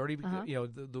himself, and he'd already,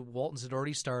 the Waltons had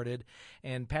already started,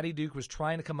 and Patty Duke was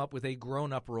trying to come up with a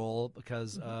grown-up role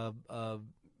because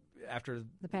after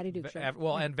the Patty Duke show,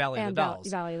 and Valley of the Dolls,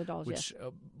 Valley of the Dolls, which,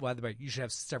 by the way, you should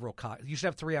have you should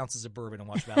have 3 ounces of bourbon and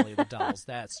watch Valley of the Dolls.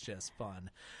 That's just fun.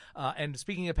 And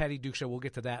speaking of Patty Duke show, we'll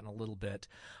get to that in a little bit.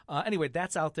 Anyway,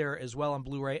 that's out there as well on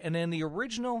Blu-ray, and then the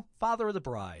original Father of the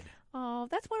Bride. Oh,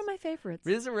 that's one of my favorites.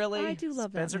 Is it really? I do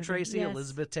love that Spencer movie. Tracy, Yes.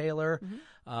 Elizabeth Taylor.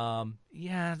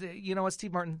 You know what,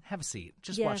 Steve Martin, have a seat.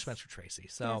 Just watch Spencer Tracy.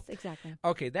 So, yes, exactly.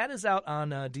 Okay, that is out on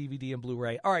DVD and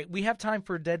Blu-ray. All right, we have time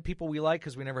for Dead People We Like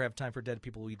because we never have time for Dead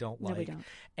People We Don't like. No, we don't.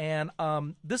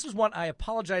 And this is one, I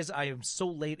apologize, I am so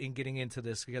late in getting into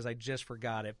this because I just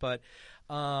forgot it. But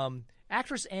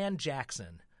actress Ann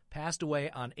Jackson passed away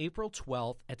on April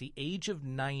 12th at the age of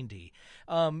 90.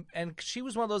 And she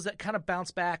was one of those that kind of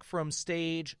bounced back from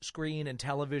stage, screen, and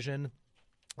television.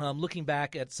 Looking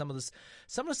back at some of the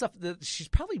stuff that she's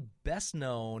probably best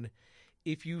known,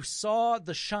 if you saw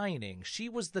The Shining, she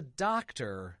was the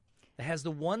doctor that has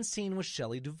the one scene with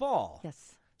Shelley Duvall.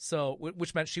 Yes. So,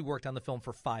 which meant she worked on the film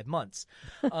for 5 months.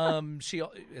 It's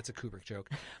a Kubrick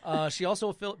joke. She also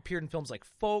appeared in films like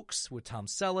Folks with Tom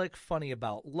Selleck, Funny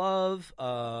About Love,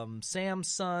 Sam's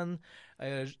Son.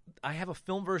 I have a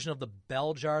film version of The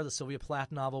Bell Jar, the Sylvia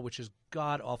Plath novel, which is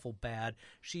god-awful bad.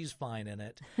 She's fine in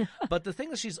it. But the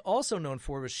thing that she's also known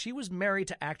for was she was married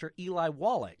to actor Eli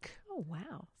Wallach. Oh,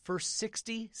 wow. For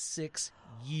 66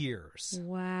 years.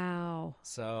 Wow.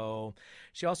 So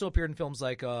she also appeared in films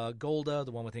like Golda,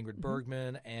 the one with Ingrid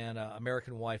Bergman, and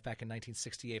American Wife back in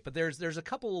 1968. But there's a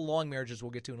couple of long marriages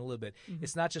we'll get to in a little bit.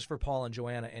 It's not just for Paul and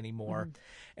Joanna anymore.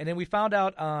 And then we found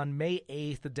out on May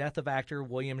 8th the death of actor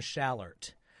William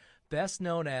Schallert, best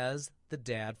known as the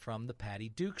dad from the Patty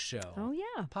Duke show. Oh,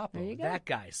 yeah. Papa, there you go. that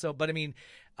guy. So, but I mean,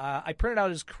 I printed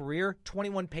out his career,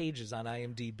 21 pages on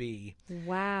IMDb.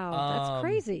 Wow, that's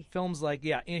crazy. Films like,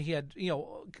 and he had,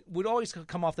 would always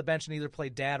come off the bench and either play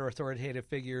dad or authoritative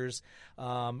figures.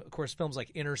 Of course, films like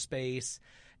Inner Space.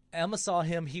 Emma saw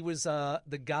him. He was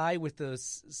the guy with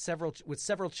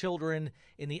several children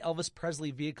in the Elvis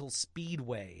Presley vehicle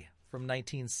Speedway from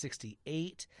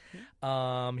 1968.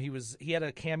 He had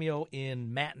a cameo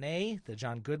in Matinee, the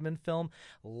John Goodman film.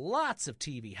 Lots of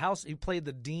TV. He played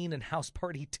the Dean in House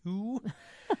Party 2.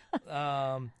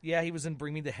 He was in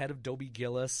Bring Me the Head of Dobie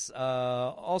Gillis.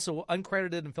 Also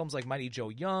uncredited in films like Mighty Joe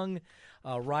Young,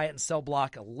 Riot and Cell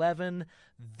Block 11,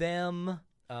 Them,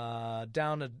 Down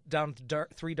to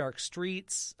Three Dark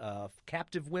Streets,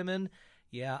 Captive Women.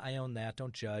 Yeah, I own that.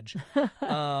 Don't judge.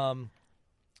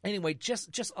 Anyway,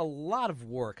 just a lot of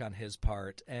work on his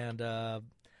part, and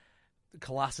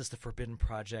Colossus, the Forbidden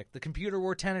Project, The Computer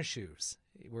Wore Tennis Shoes.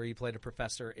 where he played a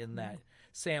professor in that.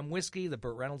 Sam Whiskey, the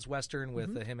Burt Reynolds Western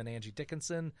with him and Angie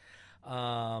Dickinson.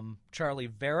 Charlie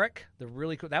Varick, the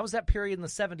really cool. That was that period in the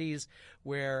 70s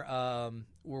where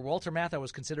Walter Matthau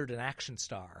was considered an action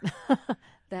star.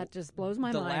 That just blows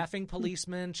my mind. The Laughing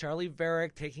Policeman, Charlie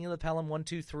Varick, Taking of the Pelham 1,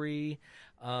 2, 3,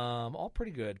 all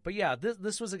pretty good. But yeah,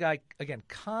 this was a guy, again,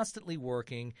 constantly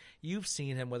working. You've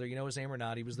seen him, whether you know his name or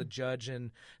not. He was the judge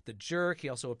in The Jerk. He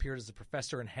also appeared as the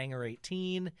professor in Hangar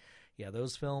 18. Yeah,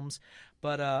 those films.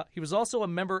 But he was also a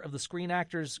member of the Screen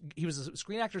Actors. He was a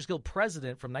Screen Actors Guild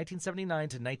president from 1979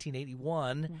 to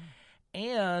 1981,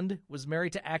 and was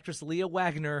married to actress Leah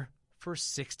Wagner for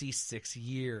 66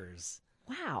 years.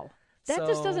 Wow. That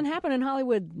just doesn't happen in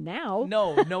Hollywood now.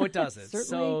 No, it doesn't.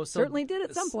 certainly did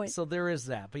at some point. So there is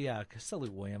that. But yeah,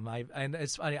 salute William. And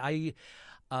it's funny.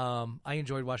 I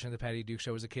enjoyed watching the Patty Duke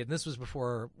Show as a kid, and this was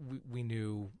before we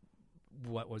knew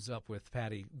what was up with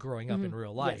Patty growing up in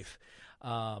real life.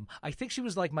 Yes. I think she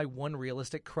was like my one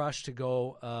realistic crush to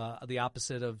go the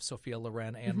opposite of Sophia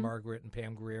Loren, Anne Margaret, and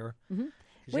Pam Grier. You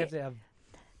have to have.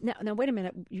 Now, wait a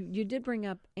minute. You did bring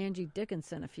up Angie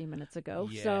Dickinson a few minutes ago.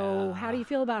 Yeah. So how do you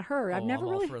feel about her? I've never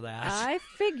I'm really. all for that. I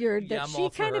figured that she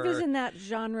kind of is in that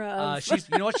genre of. She's,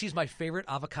 you know what? She's my favorite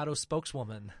avocado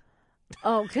spokeswoman.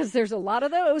 Oh, because there's a lot of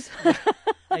those.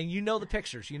 And you know the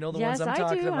pictures. You know the ones I'm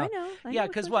talking about. I know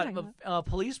because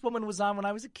Policewoman was on when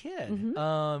I was a kid.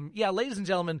 Ladies and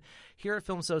gentlemen, here at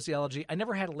Film Sociology, I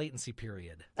never had a latency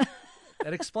period.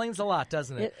 That explains a lot,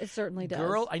 doesn't it? It certainly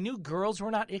does. I knew girls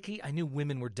were not icky. I knew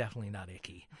women were definitely not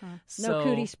icky. No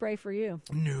cootie spray for you.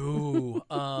 No.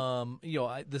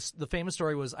 The famous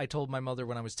story was I told my mother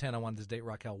when I was 10 I wanted to date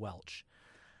Raquel Welch.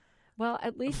 Well,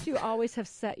 at least you always have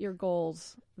set your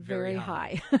goals very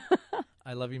high.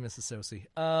 I love you, Mrs. Socey.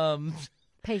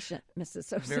 Patient,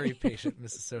 Mrs. Socey. Very patient,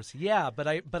 Mrs. Socey. Yeah, but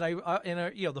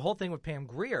the whole thing with Pam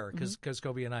Grier, because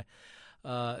Kobe and I,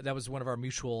 that was one of our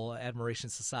mutual admiration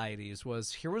societies.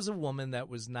 Here was a woman that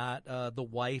was not the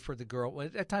wife or the girl. Well,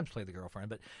 at times played the girlfriend,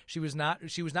 but she was not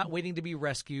waiting to be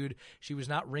rescued. She was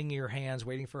not wringing her hands,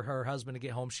 waiting for her husband to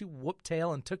get home. She whooped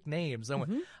tail and took names. I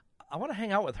went, I want to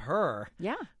hang out with her.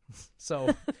 Yeah.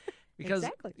 So. Because,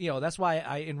 exactly. That's why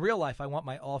in real life, I want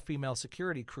my all-female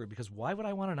security crew, because why would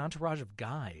I want an entourage of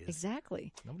guys?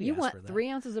 Exactly. Nobody you asked want for that. 3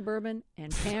 ounces of bourbon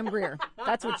and Pam Grier.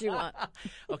 That's what you want.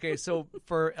 Okay, so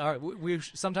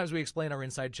sometimes we explain our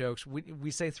inside jokes.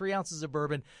 We say 3 ounces of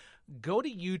bourbon. Go to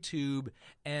YouTube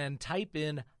and type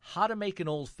in how to make an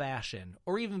old-fashioned,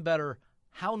 or even better,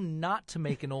 how not to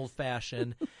make an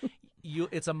old-fashioned.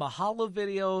 It's a Mahalo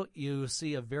video. You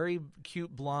see a very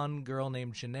cute blonde girl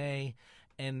named Janae.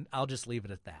 And I'll just leave it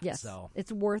at that. Yes, so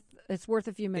it's worth a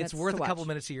few minutes. It's worth to a couple watch.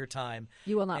 Minutes of your time.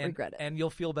 You will not regret it, and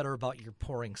you'll feel better about your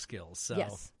pouring skills. So,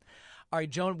 yes. All right,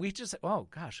 Joan.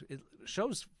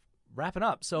 Show's wrapping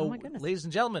up. So, ladies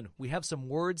and gentlemen, we have some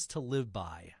words to live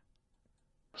by.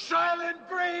 Silent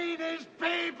breed is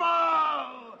people.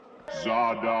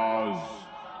 Zardoz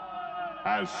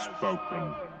has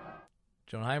spoken.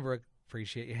 Joan Himebrook,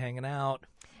 appreciate you hanging out.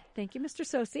 Thank you, Mr.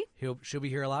 Socey. She'll be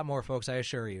here a lot more, folks, I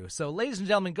assure you. So, ladies and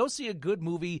gentlemen, go see a good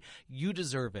movie. You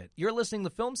deserve it. You're listening to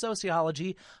Film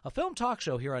Sociology, a film talk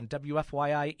show here on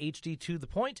WFYI HD to the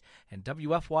Point and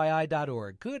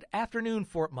WFYI.org. Good afternoon,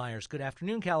 Fort Myers. Good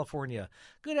afternoon, California.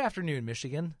 Good afternoon,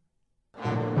 Michigan.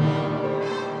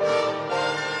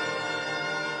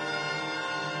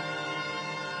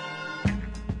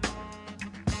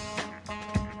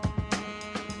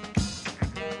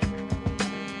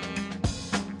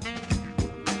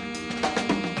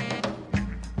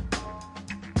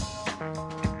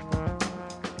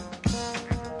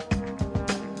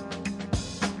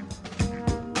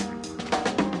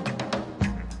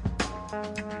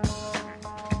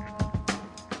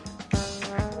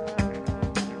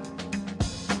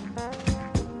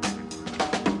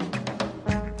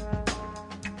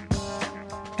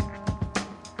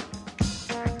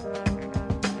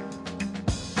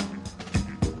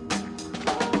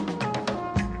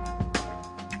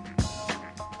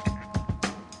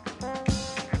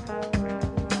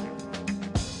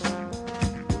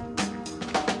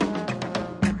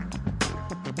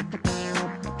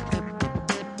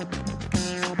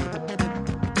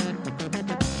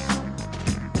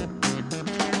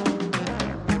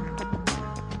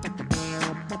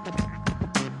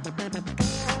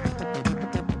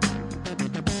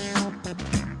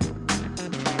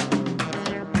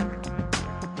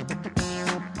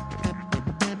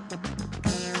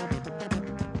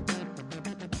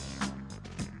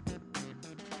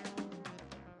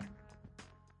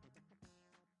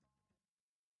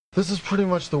 This is pretty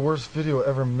much the worst video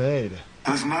ever made.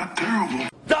 That's not terrible.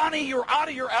 Donnie, you're out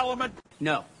of your element.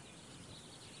 No.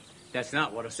 That's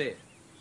not what I said.